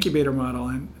look at the incubator model.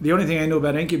 And the only thing I knew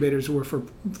about incubators were for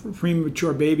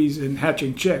premature babies and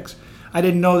hatching chicks. I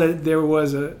didn't know that there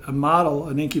was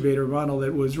an incubator model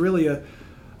that was really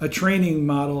a training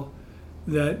model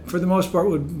that, for the most part,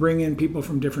 would bring in people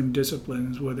from different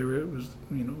disciplines, whether it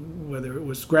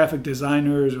was graphic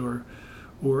designers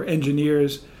or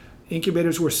engineers.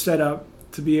 Incubators were set up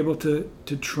to be able to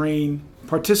train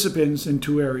participants in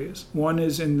two areas. One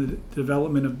is in the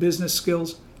development of business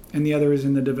skills, and the other is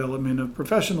in the development of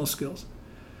professional skills.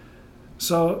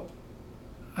 So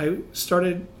I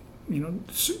started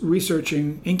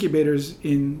researching incubators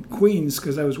in Queens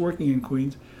because I was working in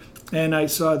Queens, and I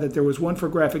saw that there was one for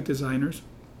graphic designers,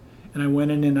 and I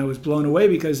went in and I was blown away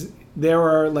because there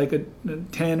are like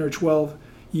 10 or 12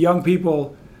 young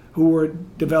people who were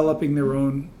developing their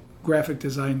own graphic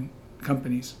design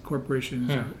companies,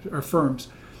 corporations, or firms.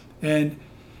 And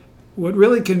what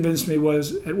really convinced me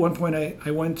was, at one point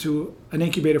I went to an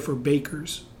incubator for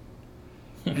bakers,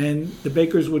 and the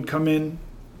bakers would come in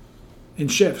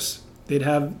shifts. They'd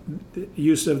have the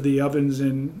use of the ovens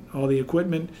and all the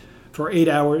equipment for 8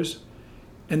 hours,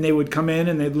 and they would come in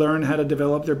and they'd learn how to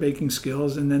develop their baking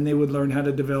skills, and then they would learn how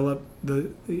to develop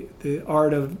the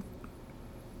art of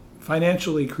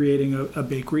financially creating a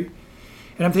bakery.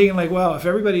 And I'm thinking, wow, if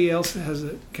everybody else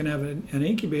can have an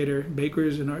incubator,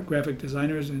 bakers and graphic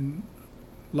designers and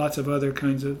lots of other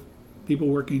kinds of people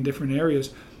working in different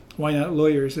areas, why not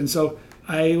lawyers? And so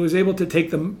I was able to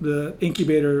take the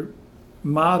incubator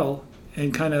model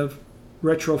and kind of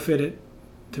retrofit it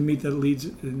to meet the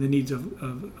needs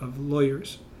of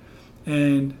lawyers.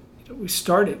 And we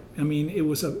started. I mean, it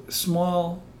was a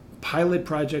small pilot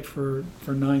project for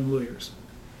 9 lawyers.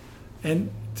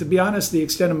 And to be honest, the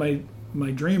extent of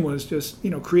my dream was just,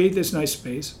 create this nice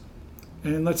space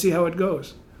and let's see how it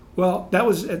goes. Well, that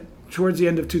was towards the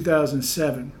end of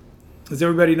 2007. As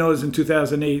everybody knows, in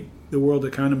 2008, the world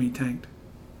economy tanked.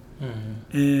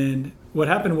 And what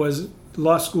happened was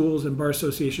law schools and bar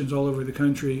associations all over the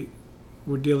country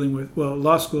were dealing with,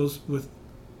 law schools with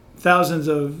thousands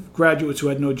of graduates who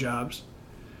had no jobs.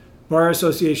 Bar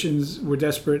associations were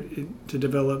desperate to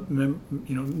develop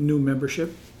new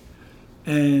membership.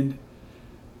 And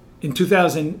in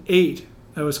 2008,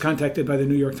 I was contacted by the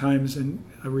New York Times and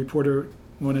a reporter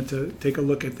wanted to take a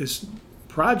look at this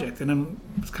project, and I'm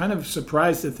kind of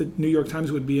surprised that the New York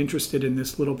Times would be interested in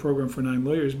this little program for 9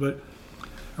 lawyers. But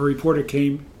a reporter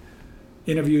came,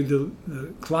 interviewed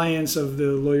the clients of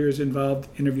the lawyers involved,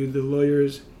 interviewed the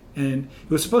lawyers, and it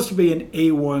was supposed to be an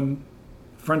A1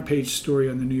 front page story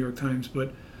on the New York Times,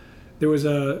 but there was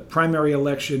a primary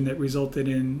election that resulted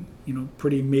in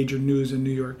pretty major news in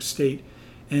New York State,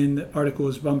 and the article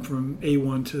was bumped from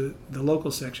A1 to the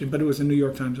local section, but it was a New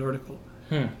York Times article.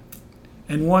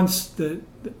 And once the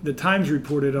Times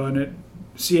reported on it,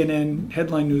 CNN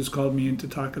headline news called me in to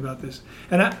talk about this.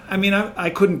 And I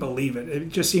couldn't believe it. It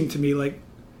just seemed to me like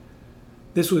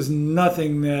this was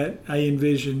nothing that I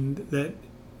envisioned that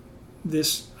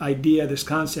this idea, this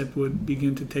concept would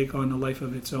begin to take on a life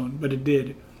of its own, but it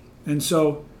did. And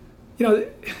so,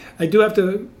 I do have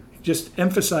to just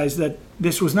emphasize that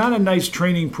this was not a nice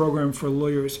training program for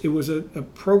lawyers. It was a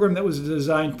program that was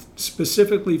designed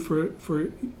specifically for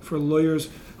lawyers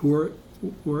who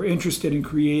were interested in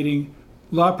creating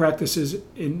law practices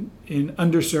in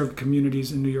underserved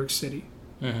communities in New York City.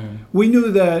 We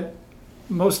knew that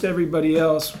most everybody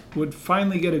else would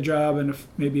finally get a job in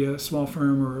maybe a small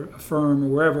firm or a firm or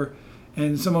wherever,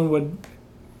 and someone would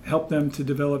help them to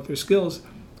develop their skills.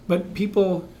 But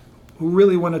people who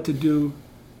really wanted to do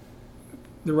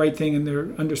the right thing in their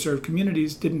underserved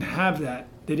communities didn't have that.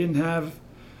 They didn't have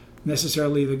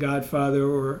necessarily the godfather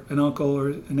or an uncle or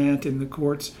an aunt in the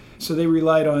courts, so they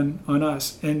relied on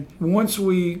us. And once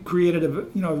we created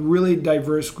a really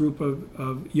diverse group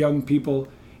of young people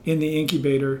in the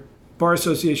incubator, bar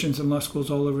associations and law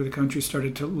schools all over the country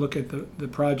started to look at the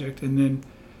project. And then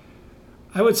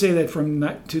I would say that from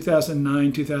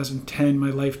 2009, 2010,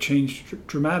 my life changed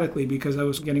dramatically because I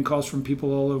was getting calls from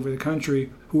people all over the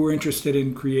country who were interested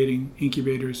in creating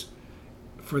incubators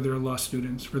for their law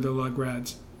students, for their law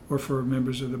grads, or for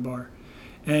members of the bar.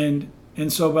 And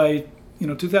so by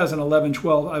 2011,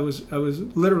 12, I was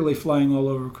literally flying all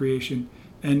over creation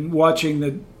and watching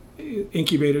the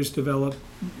incubators develop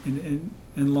and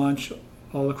launch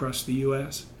all across the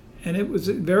U.S. And it was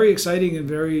very exciting and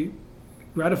very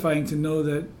gratifying to know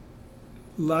that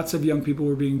lots of young people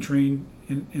were being trained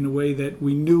in a way that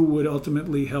we knew would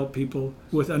ultimately help people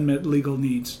with unmet legal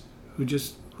needs who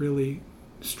just really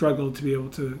struggled to be able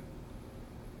to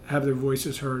have their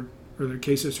voices heard or their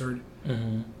cases heard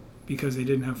because they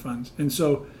didn't have funds. And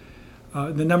so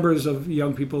the numbers of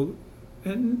young people,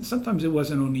 and sometimes it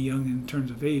wasn't only young in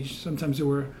terms of age, sometimes there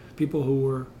were people who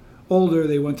were older,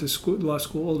 they went to law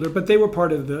school older, but they were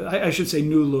part of I should say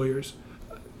new lawyers.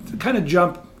 To kind of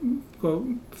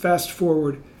go fast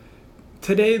forward,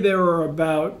 today there are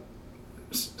about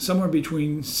somewhere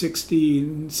between 60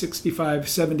 and 65,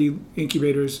 70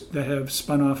 incubators that have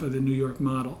spun off of the New York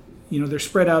model. They're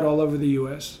spread out all over the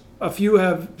U.S. A few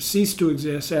have ceased to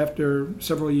exist after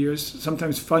several years,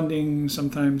 sometimes funding,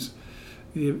 sometimes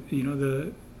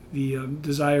the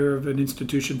desire of an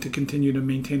institution to continue to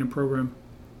maintain a program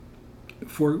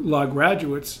for law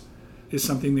graduates is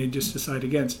something they just decide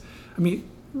against.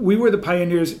 We were the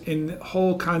pioneers in the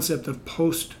whole concept of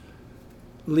post-legal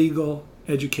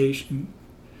education,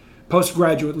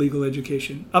 postgraduate legal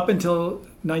education. Up until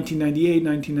 1998,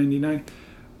 1999,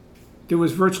 there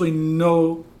was virtually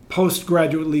no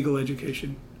postgraduate legal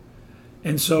education.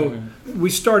 And so we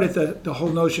started the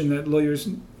whole notion that lawyers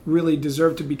really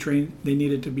deserved to be trained, they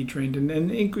needed to be trained. And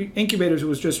incubators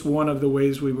was just one of the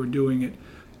ways we were doing it.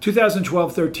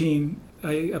 2012-13,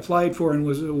 I applied for and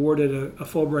was awarded a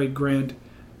Fulbright grant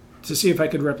to see if I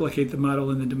could replicate the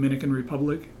model in the Dominican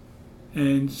Republic,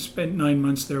 and spent 9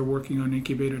 months there working on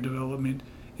incubator development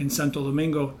in Santo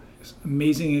Domingo.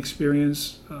 Amazing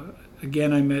experience.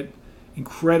 Again, I met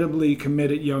incredibly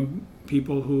committed young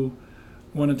people who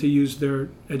wanted to use their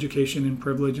education and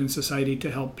privilege in society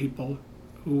to help people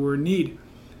who were in need.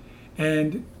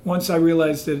 And once I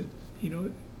realized that,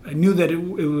 I knew that it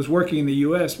was working in the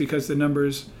U.S. because the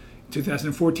numbers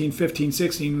 2014, 15,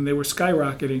 16, they were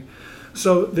skyrocketing.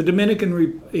 So the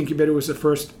Dominican incubator was the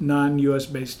first non-U.S.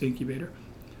 based incubator.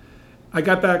 I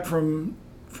got back from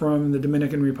the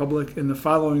Dominican Republic, and the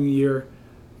following year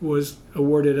was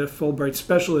awarded a Fulbright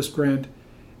specialist grant,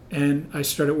 and I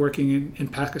started working in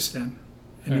Pakistan,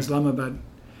 in Islamabad.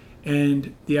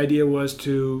 And the idea was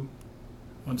to,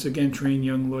 once again, train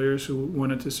young lawyers who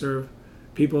wanted to serve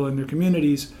people in their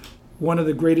communities. One of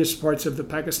the greatest parts of the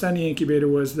Pakistani incubator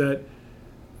was that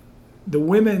the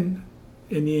women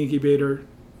in the incubator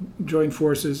joined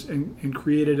forces and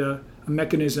created a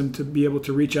mechanism to be able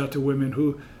to reach out to women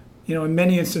who, in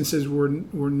many instances were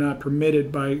not permitted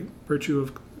by virtue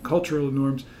of cultural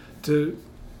norms to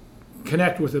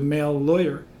connect with a male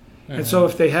lawyer. And so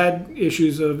if they had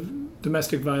issues of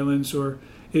domestic violence or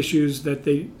issues that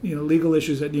legal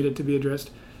issues that needed to be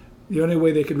addressed, the only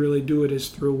way they could really do it is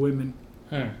through women,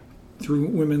 through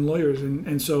women lawyers.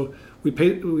 And so we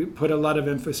put a lot of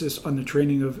emphasis on the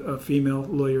training of female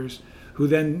lawyers who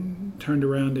then turned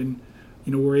around and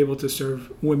were able to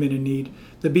serve women in need.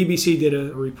 The BBC did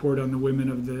a report on the women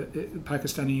of the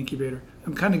Pakistani incubator.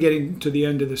 I'm kind of getting to the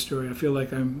end of the story. I feel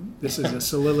like this is a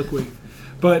soliloquy.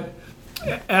 But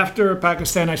after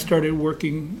Pakistan, I started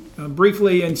working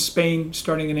briefly in Spain,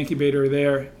 starting an incubator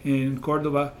there in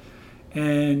Cordoba.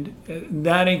 And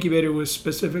that incubator was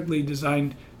specifically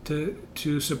designed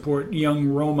to support young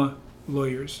Roma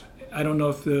lawyers. I don't know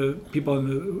if the people in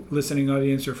the listening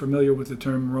audience are familiar with the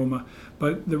term Roma,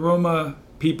 but the Roma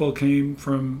people came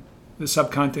from the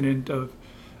subcontinent of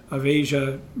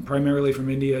Asia, primarily from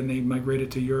India, and they migrated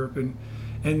to Europe. And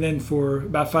then for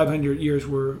about 500 years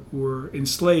were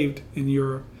enslaved in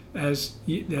Europe. As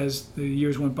the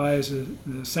years went by, as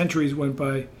the centuries went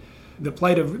by, the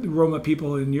plight of the Roma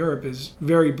people in Europe is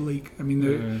very bleak. I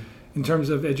mean, in terms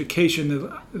of education,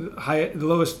 the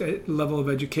lowest level of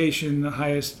education, the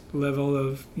highest level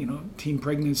of teen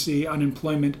pregnancy,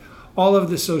 unemployment, all of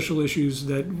the social issues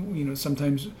that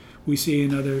sometimes we see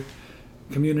in other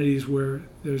communities where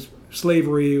there's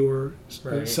slavery or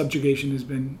subjugation has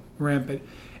been rampant.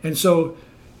 And so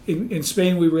in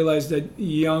Spain we realized that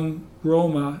young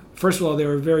Roma, first of all,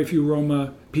 there are very few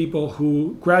Roma people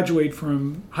who graduate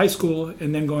from high school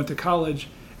and then go into college,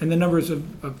 and the numbers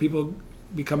of people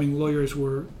becoming lawyers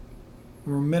were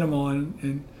minimal,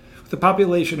 and with the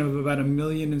population of about 1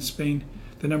 million in Spain,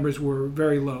 the numbers were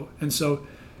very low. And so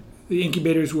the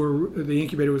incubator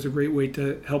was a great way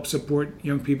to help support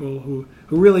young people who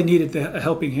really needed a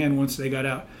helping hand once they got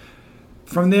out.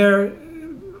 From there,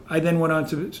 I then went on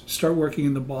to start working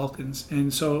in the Balkans.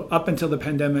 And so up until the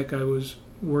pandemic, I was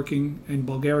working in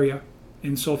Bulgaria,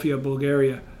 in Sofia,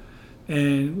 Bulgaria,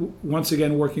 and once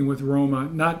again working with Roma.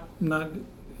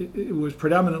 It was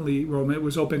predominantly Roma. It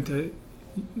was open to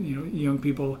young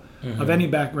people of any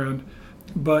background,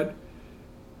 but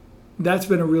that's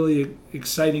been a really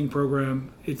exciting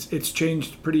program. It's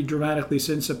changed pretty dramatically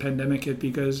since the pandemic hit,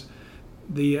 because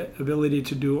the ability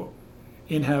to do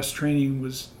in-house training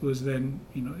was then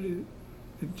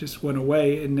it just went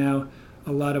away, and now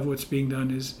a lot of what's being done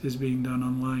is being done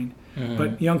online.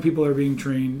 But young people are being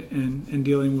trained and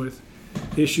dealing with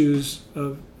issues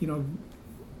of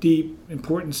deep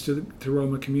importance to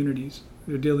Roma communities.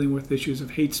 They're dealing with issues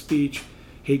of hate speech,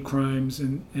 hate crimes,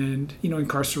 and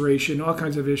incarceration, all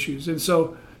kinds of issues. And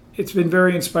so it's been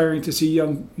very inspiring to see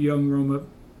young Roma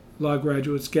law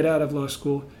graduates get out of law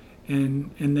school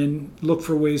and then look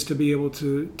for ways to be able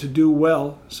to do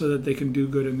well so that they can do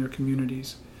good in their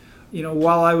communities.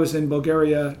 While I was in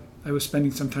Bulgaria, I was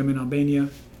spending some time in Albania,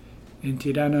 in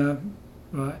Tirana,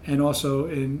 and also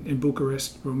in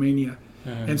Bucharest, Romania.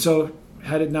 And so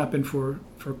had it not been for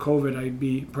COVID,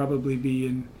 I'd probably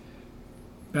be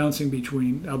bouncing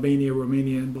between Albania,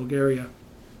 Romania, and Bulgaria.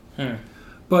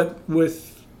 But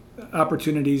with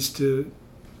opportunities to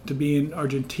be in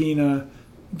Argentina,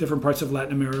 different parts of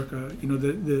Latin America,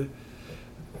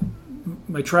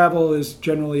 my travel is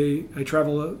generally, I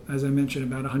travel, as I mentioned,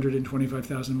 about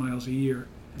 125,000 miles a year.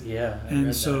 Yeah.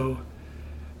 And so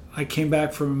I came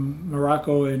back from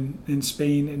Morocco and in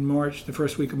Spain in March, the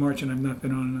first week of March, and I've not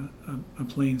been on a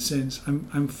plane since.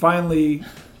 I'm finally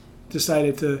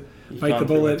decided to bite the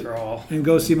bullet and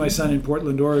go see my son in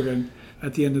Portland, Oregon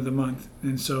at the end of the month.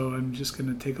 And so I'm just going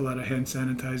to take a lot of hand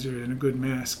sanitizer and a good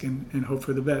mask and hope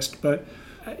for the best. But,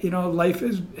 life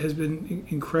has been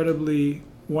incredibly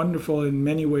wonderful in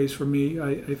many ways for me.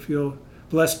 I feel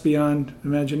blessed beyond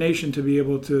imagination to be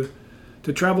able to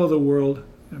travel the world.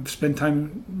 I've spent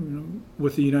time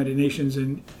with the United Nations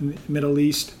in the Middle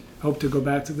East. Hope to go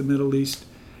back to the Middle East,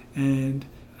 and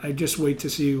I just wait to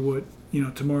see what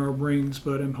tomorrow brings.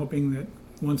 But I'm hoping that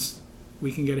once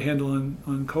we can get a handle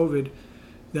on COVID,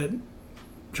 that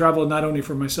travel not only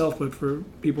for myself but for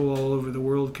people all over the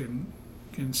world can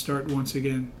start once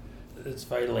again. It's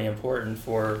vitally important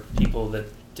for people that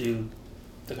do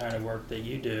the kind of work that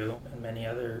you do and many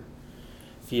other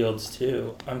fields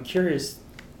too. I'm curious,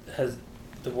 has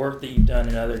the work that you've done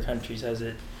in other countries, has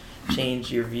it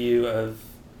changed your view of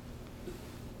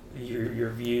your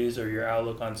views or your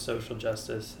outlook on social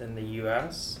justice in the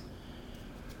U.S.?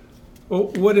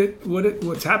 Well,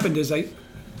 what's happened is I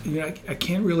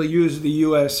can't really use the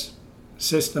U.S.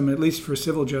 system, at least for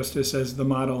civil justice, as the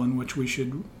model in which we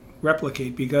should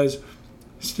replicate, because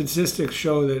statistics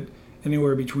show that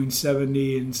anywhere between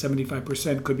 70 and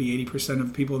 75%, could be 80%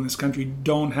 of people in this country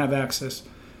don't have access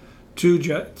to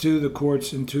the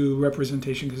courts and to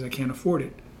representation because they can't afford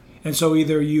it. And so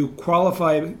either you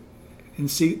qualify in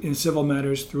civil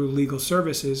matters through legal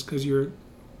services because your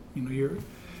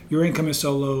income is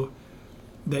so low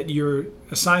that you're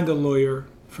assigned a lawyer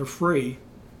for free,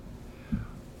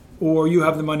 or you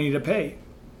have the money to pay.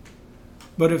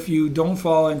 But if you don't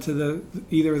fall into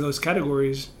either of those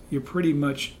categories, you're pretty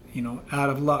much out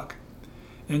of luck.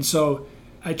 And so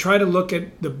I try to look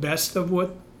at the best of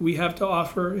what we have to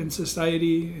offer in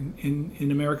society,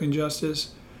 in American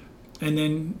justice, and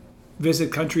then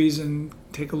visit countries and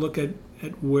take a look at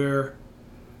where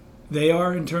they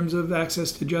are in terms of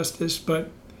access to justice. But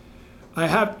I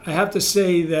have to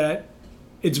say that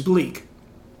it's bleak.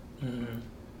 Mm-hmm.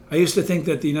 I used to think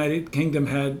that the United Kingdom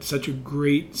had such a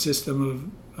great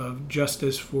system of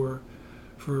justice for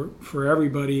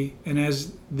everybody, and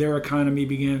as their economy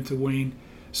began to wane,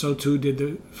 so too did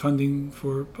the funding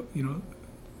for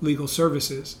legal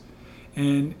services,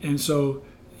 and so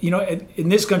in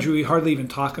this country we hardly even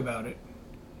talk about it,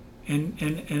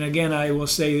 and again I will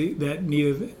say that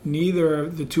neither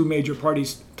of the two major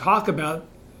parties talk about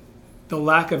the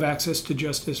lack of access to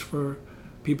justice for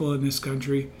people in this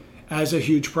country as a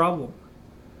huge problem.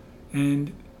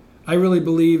 And I really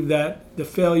believe that the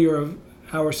failure of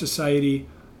our society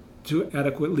to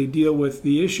adequately deal with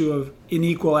the issue of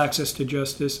unequal access to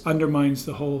justice undermines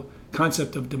the whole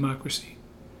concept of democracy.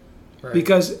 Right.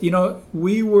 Because,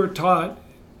 we were taught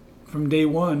from day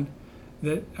one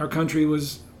that our country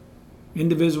was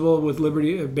indivisible with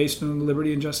liberty, based on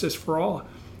liberty and justice for all.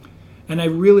 And I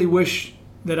really wish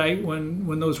that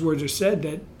when those words are said,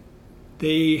 that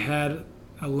they had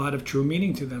a lot of true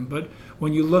meaning to them. But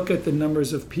when you look at the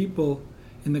numbers of people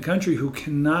in the country who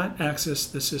cannot access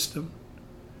the system,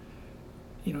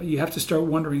 you have to start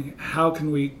wondering, how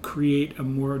can we create a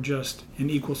more just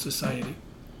and equal society?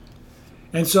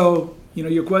 And so,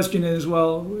 your question is,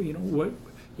 well, what?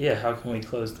 Yeah, how can we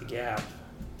close the gap?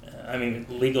 I mean,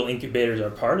 legal incubators are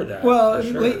part of that. Well, for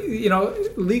sure.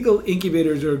 Legal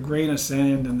incubators are a grain of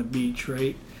sand on the beach,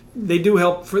 right? They do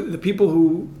help for the people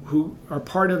who are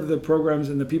part of the programs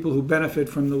and the people who benefit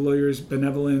from the lawyers'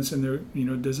 benevolence and their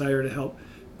desire to help.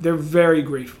 They're very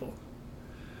grateful.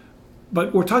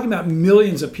 But we're talking about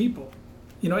millions of people.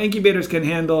 Incubators can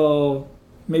handle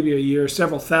maybe a year,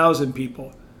 several thousand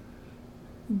people.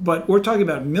 But we're talking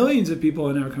about millions of people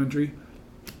in our country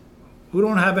who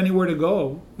don't have anywhere to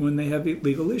go when they have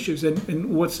legal issues.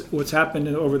 And what's happened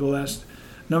over the last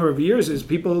number of years is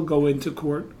people go into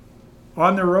court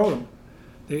on their own.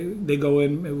 They go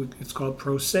in, it's called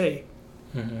pro se.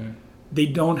 Mm-hmm.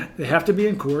 They have to be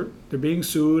in court. They're being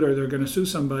sued, or they're going to sue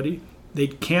somebody. They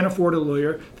can't afford a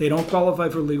lawyer. They don't qualify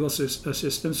for legal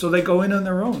assistance, so they go in on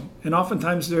their own. And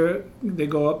oftentimes they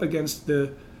go up against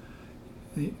the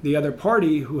other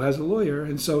party who has a lawyer.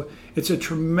 And so it's a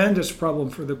tremendous problem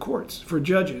for the courts, for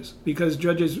judges, because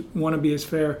judges want to be as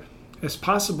fair as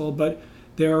possible, but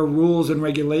there are rules and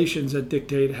regulations that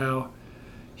dictate how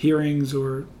hearings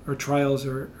or trials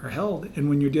are held. And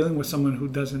when you're dealing with someone who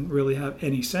doesn't really have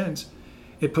any sense,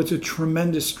 it puts a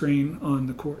tremendous strain on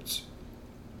the courts.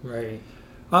 Right.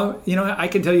 I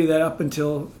can tell you that up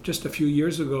until just a few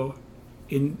years ago,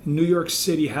 in New York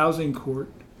City Housing Court,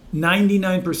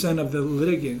 99% of the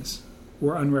litigants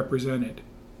were unrepresented.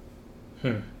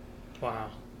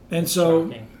 Wow. And so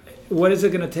Shocking. What is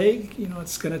it going to take?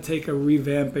 It's going to take a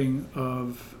revamping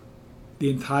of the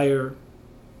entire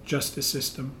justice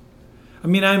system. I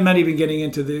mean, I'm not even getting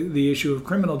into the issue of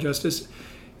criminal justice.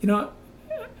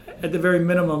 At the very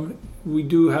minimum, we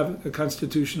do have a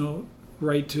constitutional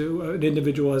right to, an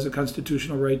individual has a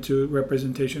constitutional right to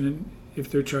representation, and if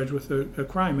they're charged with a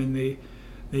crime and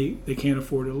they can't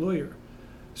afford a lawyer.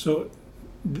 So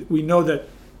we know that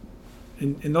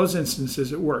in those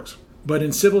instances it works. But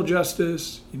in civil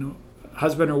justice,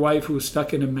 husband or wife who's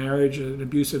stuck in a marriage, an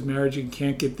abusive marriage, and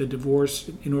can't get the divorce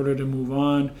in order to move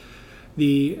on.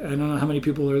 I don't know how many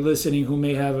people are listening who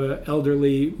may have an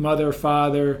elderly mother,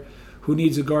 father, who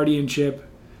needs a guardianship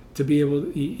to be able,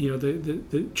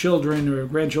 the children or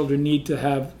grandchildren need to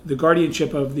have the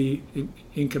guardianship of the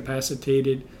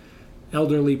incapacitated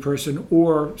elderly person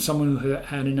or someone who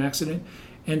had an accident.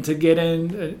 And to get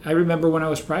in, I remember when I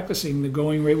was practicing, the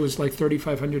going rate was like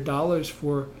 $3,500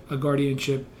 for a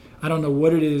guardianship. I don't know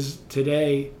what it is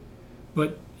today,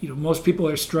 but most people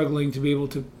are struggling to be able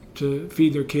to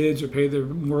feed their kids or pay their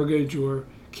mortgage or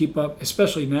keep up,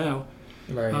 especially now.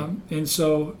 Right. And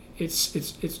so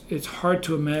it's hard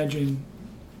to imagine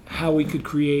how we could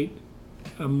create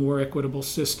a more equitable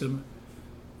system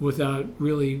without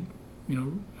really,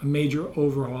 a major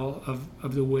overhaul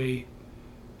of the way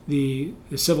the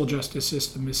civil justice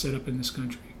system is set up in this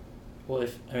country. Well,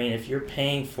 if you're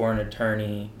paying for an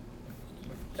attorney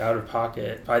out of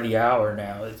pocket by the hour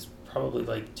now. It's probably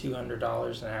like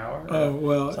 $200 an hour. Oh,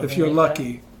 well, if you're like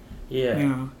lucky. that.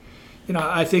 Yeah. You know,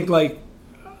 I think like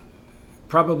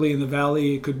probably in the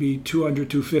Valley it could be $200,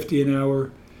 $250 an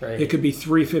hour. Right. It could be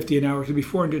 $350 an hour. It could be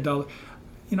 $400.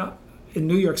 You know, in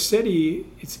New York City,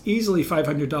 it's easily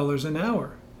 $500 an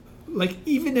hour. Like,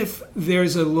 even if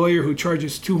there's a lawyer who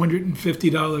charges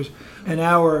 $250 an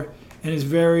hour and is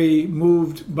very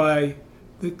moved by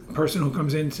the person who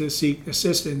comes in to seek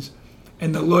assistance,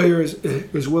 and the lawyer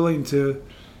is willing to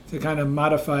kind of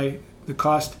modify the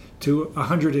cost to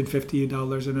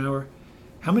 $150 an hour,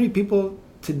 how many people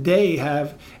today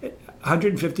have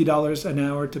 $150 an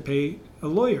hour to pay a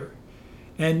lawyer?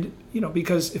 And, you know,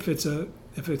 because if it's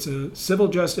a civil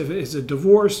justice, if it's a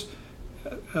divorce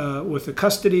with a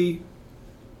custody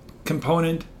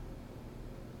component,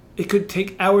 it could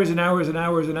take hours and hours and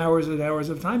hours and hours and hours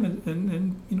of time.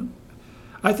 And you know,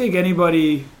 I think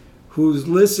anybody who's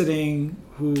listening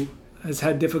who has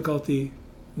had difficulty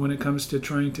when it comes to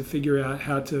trying to figure out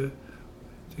how to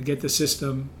get the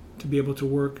system to be able to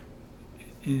work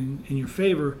in your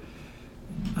favor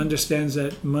understands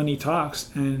that money talks,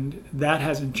 and that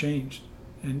hasn't changed.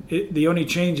 And the only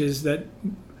change is that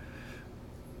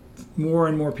more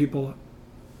and more people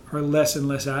are less and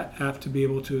less apt to be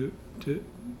able to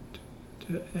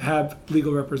have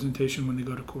legal representation when they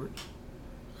go to court.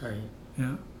 Right.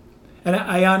 Yeah. And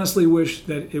I honestly wish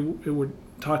that it were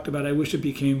talked about. I wish it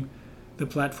became the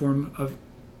platform of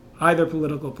either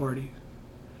political party,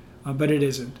 but it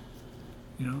isn't.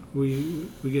 You know, we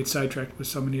get sidetracked with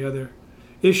so many other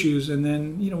issues, and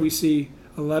then, you know, we see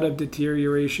a lot of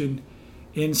deterioration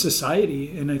in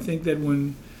society. And I think that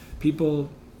when people,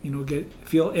 you know,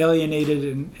 feel alienated,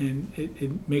 and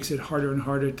it makes it harder and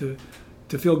harder to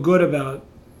feel good about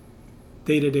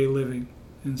day-to-day living.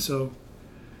 And so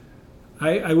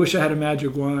I wish I had a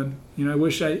magic wand. You know, I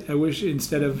wish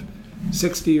instead of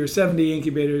 60 or 70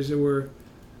 incubators, there were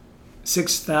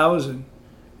 6,000.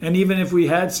 And even if we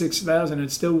had 6,000,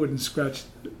 it still wouldn't scratch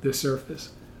the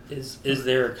surface. Is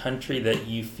there a country that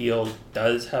you feel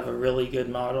does have a really good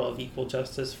model of equal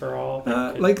justice for all?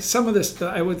 Like some of this,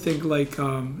 I would think like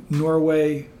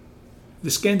Norway, the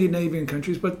Scandinavian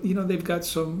countries, but, you know, they've got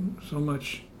so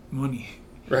much money.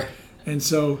 Right. And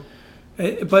so,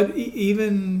 but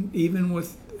even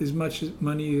with as much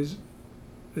money as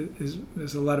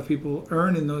a lot of people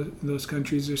earn in those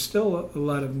countries, there's still a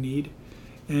lot of need.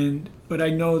 But I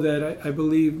know that I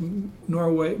believe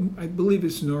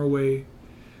Norway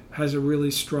has a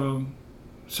really strong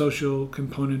social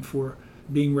component for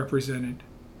being represented.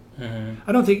 Mm-hmm.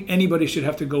 I don't think anybody should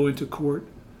have to go into court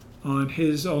on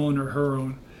his own or her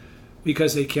own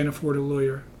because they can't afford a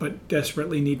lawyer, but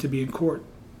desperately need to be in court.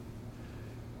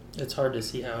 It's hard to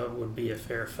see how it would be a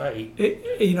fair fight.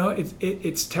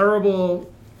 It's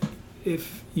terrible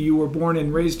if you were born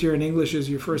and raised here and English is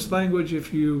your first language.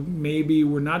 If you maybe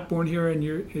were not born here and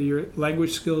your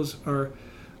language skills are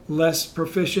less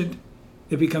proficient,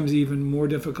 it becomes even more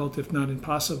difficult, if not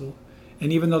impossible.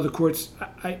 And even though the courts,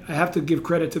 I have to give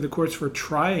credit to the courts for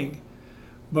trying,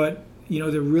 but, you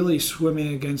know, they're really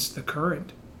swimming against the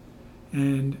current.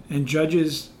 And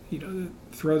judges, you know,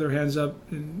 throw their hands up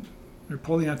and they're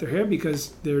pulling out their hair because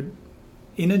they're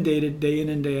inundated day in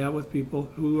and day out with people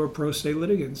who are pro se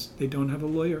litigants. They don't have a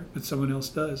lawyer, but someone else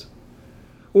does.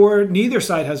 Or neither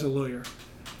side has a lawyer.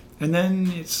 And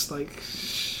then it's like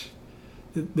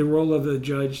the role of the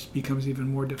judge becomes even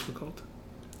more difficult.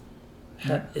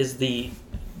 Is the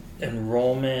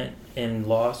enrollment in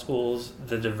law schools,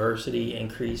 the diversity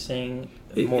increasing?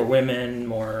 More women,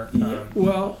 more...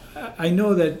 Well, I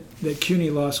know that CUNY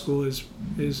Law School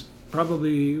is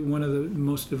probably one of the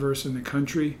most diverse in the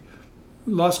country.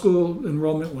 Law school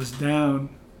enrollment was down,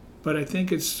 but I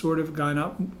think it's sort of gone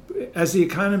up. As the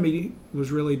economy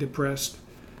was really depressed,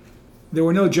 there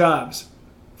were no jobs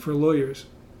for lawyers,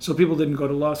 so people didn't go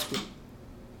to law school.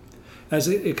 As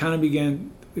the economy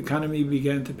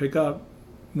began to pick up,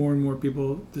 more and more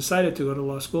people decided to go to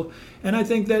law school. And I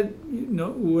think that, you know,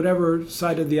 whatever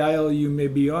side of the aisle you may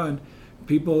be on,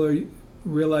 people are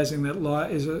realizing that law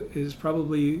is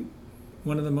probably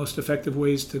one of the most effective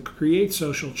ways to create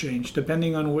social change,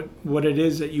 depending on what it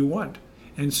is that you want.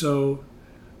 And so,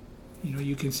 you know,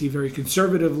 you can see very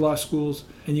conservative law schools,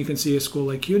 and you can see a school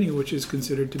like CUNY, which is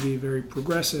considered to be very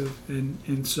progressive.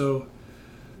 And so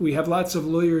we have lots of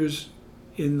lawyers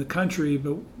in the country,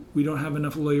 but we don't have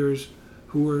enough lawyers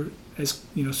who are, as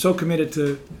you know, so committed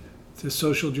to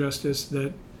social justice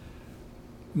that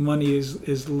money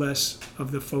is less of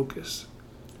the focus.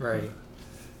 Right.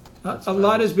 A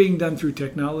lot is being done through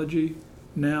technology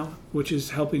now, which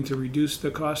is helping to reduce the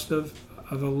cost of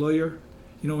a lawyer.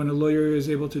 when a lawyer is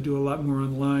able to do a lot more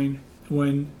online,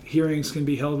 when hearings can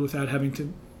be held without having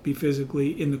to be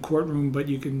physically in the courtroom, but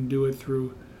you can do it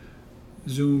through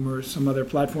Zoom or some other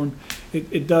platform,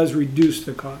 it does reduce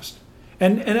the cost.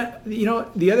 And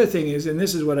the other thing is, and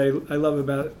this is what I love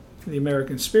about the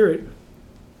American spirit,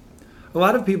 a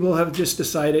lot of people have just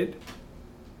decided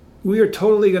we are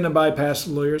totally going to bypass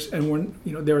lawyers, and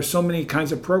there are so many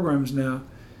kinds of programs now,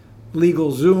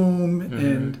 Legal Zoom,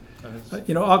 and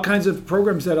all kinds of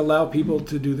programs that allow people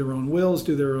to do their own wills,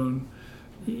 do their own,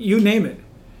 you name it.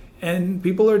 And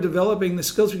people are developing the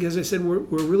skills because they said we're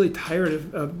really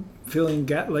tired of feeling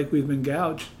like we've been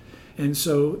gouged. And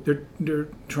so they're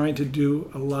trying to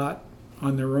do a lot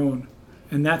on their own.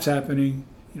 And that's happening.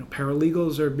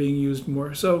 Paralegals are being used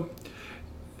more. So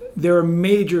there are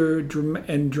major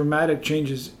and dramatic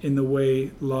changes in the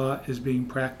way law is being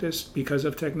practiced because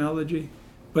of technology.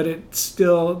 But it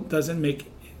still doesn't make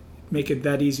it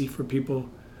that easy for people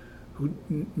who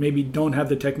maybe don't have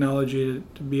the technology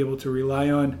to be able to rely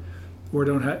on,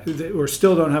 or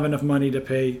still don't have enough money to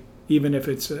pay, even if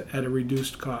it's at a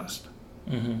reduced cost.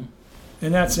 Mm-hmm.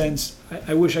 In that sense,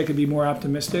 I wish I could be more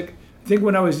optimistic. I think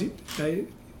when I was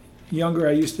younger,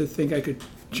 I used to think I could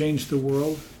change the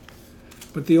world.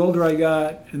 But the older I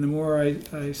got and the more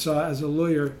I saw as a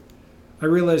lawyer, I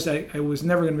realized I was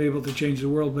never going to be able to change the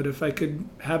world. But if I could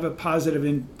have a positive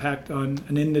impact on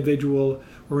an individual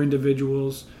or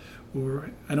individuals, or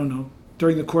I don't know,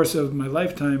 during the course of my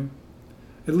lifetime,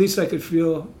 at least I could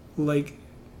feel like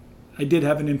I did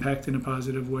have an impact in a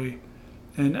positive way.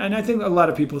 And I think a lot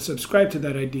of people subscribe to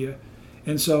that idea.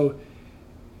 And so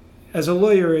as a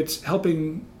lawyer, it's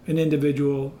helping an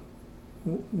individual,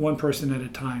 one person at a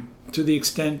time, to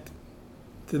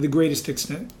the greatest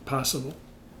extent possible.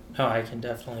 Oh, I can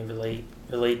definitely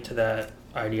relate to that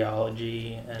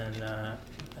ideology, and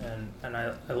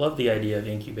I love the idea of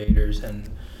incubators and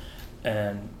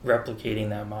replicating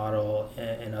that model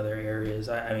in other areas.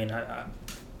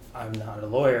 I'm not a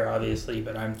lawyer, obviously,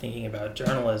 but I'm thinking about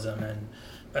journalism, and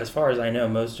as far as I know,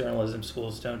 most journalism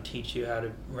schools don't teach you how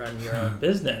to run your own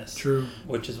business. True.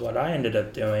 Which is what I ended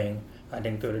up doing. I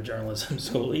didn't go to journalism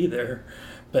school either,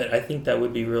 but I think that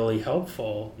would be really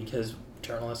helpful because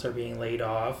journalists are being laid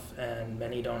off and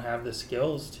many don't have the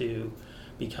skills to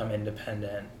become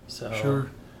independent. So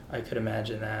sure. I could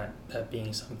imagine that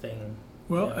being something.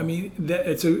 Well,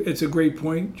 it's a great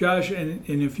point, Josh, and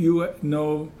if you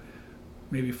know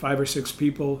maybe 5 or 6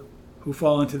 people who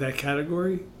fall into that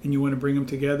category and you want to bring them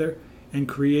together and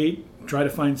try to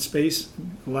find space.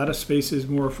 A lot of space is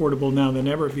more affordable now than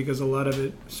ever because a lot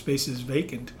of space is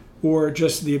vacant, or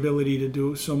just the ability to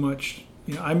do so much.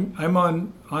 I'm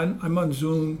on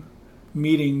Zoom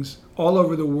meetings all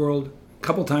over the world a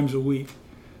couple times a week.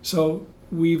 So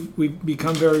we've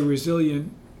become very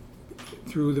resilient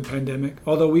through the pandemic,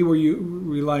 although we were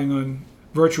relying on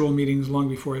virtual meetings long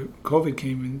before COVID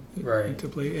came into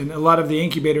play. And a lot of the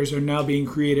incubators are now being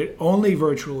created only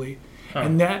virtually.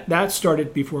 And that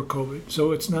started before COVID.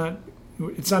 So it's not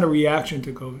a reaction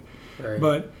to COVID. Right.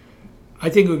 But I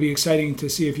think it would be exciting to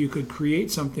see if you could create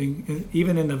something,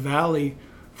 even in the Valley,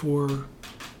 for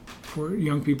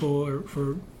young people or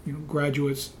for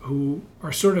graduates who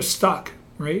are sort of stuck,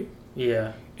 right?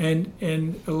 Yeah. And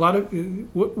a lot of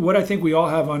what I think we all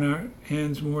have on our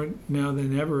hands more now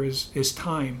than ever is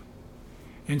time.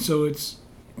 And so it's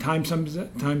time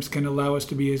sometimes can allow us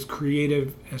to be as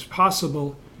creative as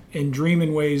possible and dream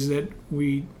in ways that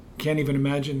we can't even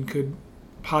imagine could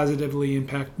positively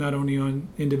impact not only on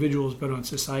individuals but on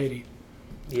society.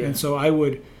 Yeah. And so I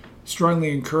would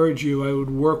strongly encourage you, I would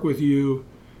work with you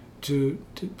to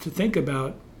think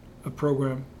about a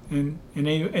program. And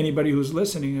anybody who's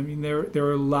listening, there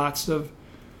are lots of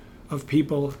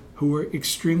people who are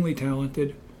extremely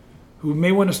talented, who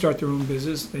may want to start their own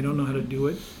business. They don't know how to do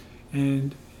it.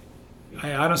 And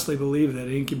I honestly believe that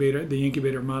the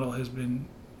incubator model has been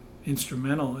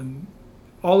instrumental in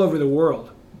all over the world.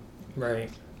 Right.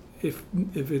 If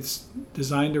it's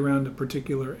designed around a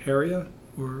particular area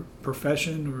or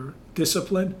profession or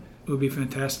discipline, it would be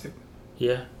fantastic.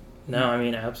 Yeah. No,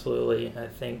 absolutely. I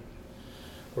think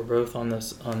we're both on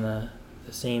the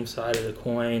same side of the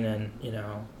coin, and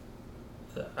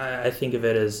I think of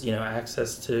it as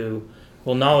access to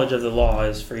knowledge of the law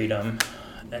is freedom,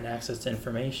 and access to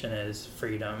information is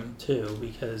freedom too,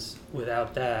 because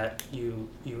without that you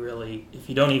really, if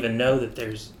you don't even know that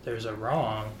there's a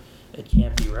wrong, it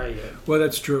can't be righted. Well,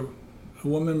 that's true. A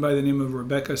woman by the name of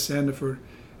Rebecca Sandiford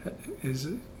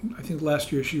I think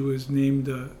last year she was named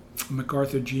a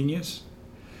MacArthur Genius.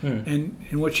 And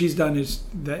what she's done is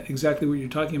that exactly what you're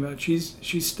talking about.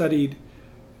 She's studied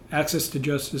access to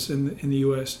justice in the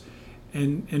U.S.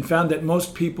 and found that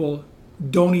most people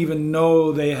don't even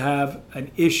know they have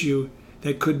an issue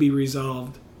that could be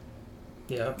resolved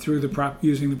through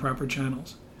using the proper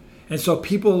channels. And so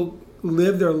people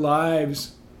live their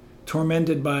lives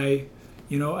tormented by,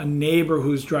 a neighbor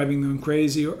who's driving them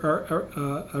crazy,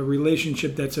 or a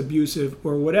relationship that's abusive,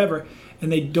 or whatever,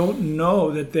 and they don't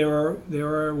know that there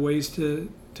are ways to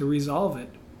resolve it.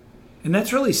 And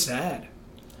that's really sad.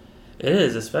 It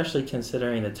is, especially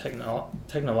considering the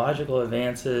technological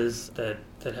advances that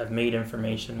have made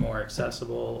information more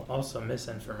accessible. Also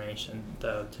misinformation,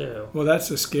 though, too. Well, that's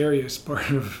the scariest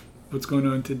part of what's going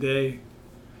on today.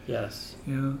 Yes.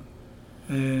 Yeah.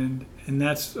 And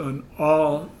that's on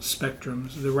all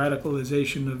spectrums, the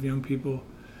radicalization of young people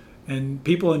and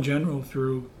people in general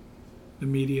through the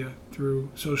media, through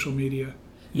social media.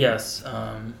 Yes.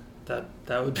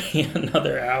 That would be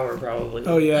another hour probably.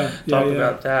 Oh yeah, talk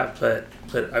about that. But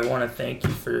I want to thank you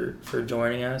for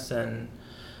joining us, and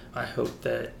I hope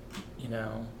that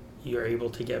you're able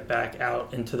to get back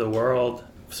out into the world.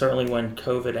 Certainly when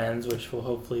COVID ends, which will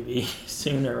hopefully be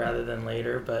sooner rather than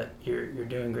later. But you're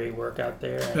doing great work out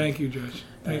there. Thank you, Josh.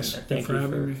 Thanks for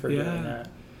having me. For doing that.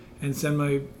 And send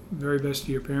my very best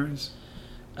to your parents.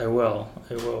 I will.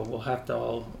 We'll have to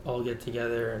all get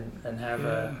together and have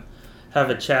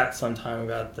a chat sometime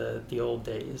about the old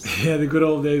days. Yeah, the good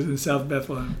old days in South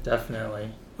Bethlehem.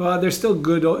 Definitely. Well, there's still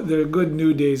good. There are good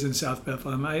new days in South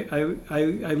Bethlehem. I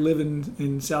live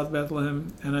in South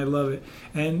Bethlehem, and I love it.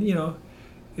 And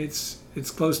it's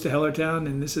close to Hellertown,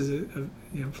 and this is a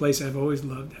place I've always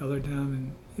loved,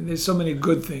 Hellertown, and there's so many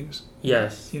good things.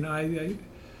 Yes. I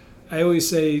always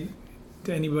say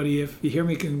to anybody, if you hear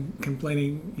me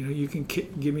complaining, you can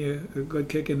give me a good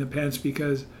kick in the pants,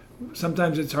 because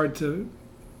sometimes it's hard to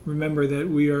remember that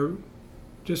we are,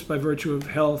 just by virtue of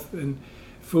health and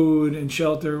food and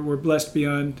shelter, we're blessed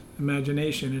beyond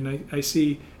imagination. And I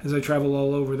see, as I travel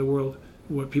all over the world,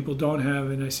 what people don't have,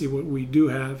 and I see what we do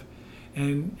have.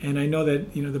 And I know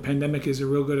that the pandemic is a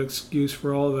real good excuse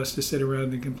for all of us to sit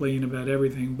around and complain about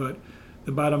everything. But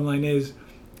the bottom line is,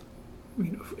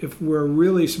 if we're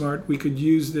really smart, we could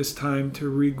use this time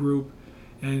to regroup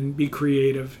and be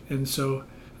creative. And so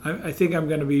I think I'm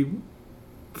going to be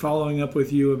following up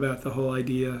with you about the whole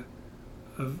idea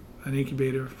of an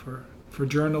incubator for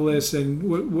journalists. And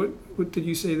what did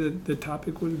you say that the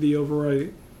topic would be overall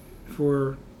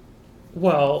for?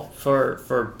 Well,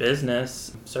 for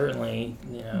business, certainly,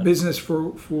 business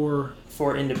for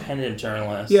independent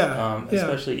journalists,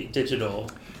 especially digital,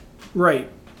 right?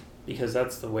 Because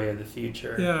that's the way of the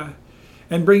future. Yeah,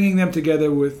 and bringing them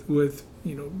together with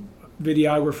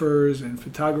videographers and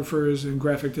photographers and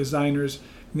graphic designers.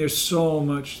 And there's so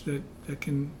much that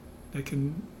can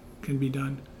be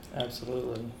done.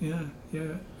 Absolutely. Yeah.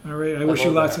 All right. I wish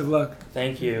you lots of luck.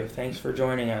 Thank you. Thanks for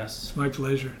joining us. It's my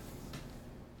pleasure.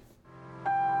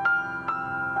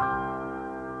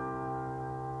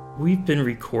 We've been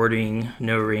recording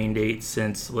No Rain Date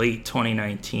since late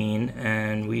 2019,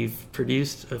 and we've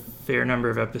produced a fair number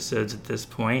of episodes at this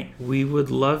point. We would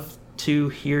love to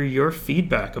hear your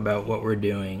feedback about what we're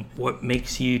doing. What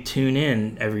makes you tune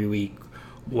in every week?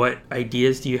 What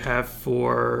ideas do you have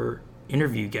for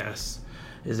interview guests?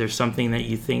 Is there something that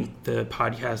you think the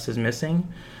podcast is missing?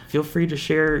 Feel free to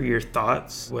share your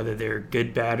thoughts, whether they're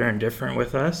good, bad, or indifferent,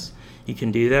 with us. You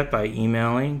can do that by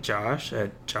emailing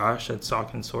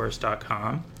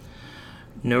josh@sauconsource.com.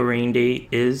 No Rain Date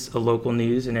is a local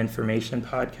news and information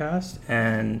podcast,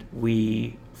 and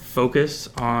we focus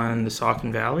on the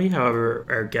Saucon Valley. However,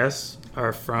 our guests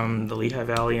are from the Lehigh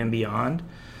Valley and beyond.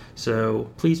 So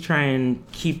please try and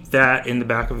keep that in the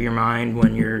back of your mind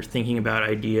when you're thinking about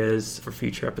ideas for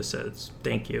future episodes.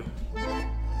 Thank you.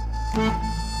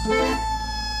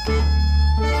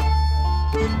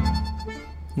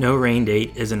 No Rain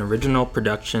Date is an original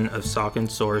production of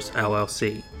Saucon Source,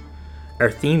 LLC.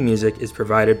 Our theme music is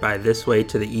provided by This Way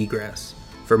to the Egress.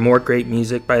 For more great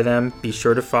music by them, be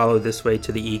sure to follow This Way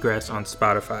to the Egress on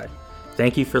Spotify.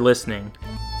 Thank you for listening.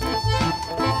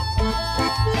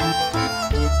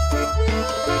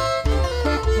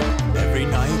 Every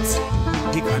night,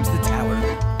 he climbs the tower,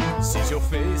 sees your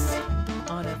face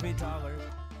on every dollar.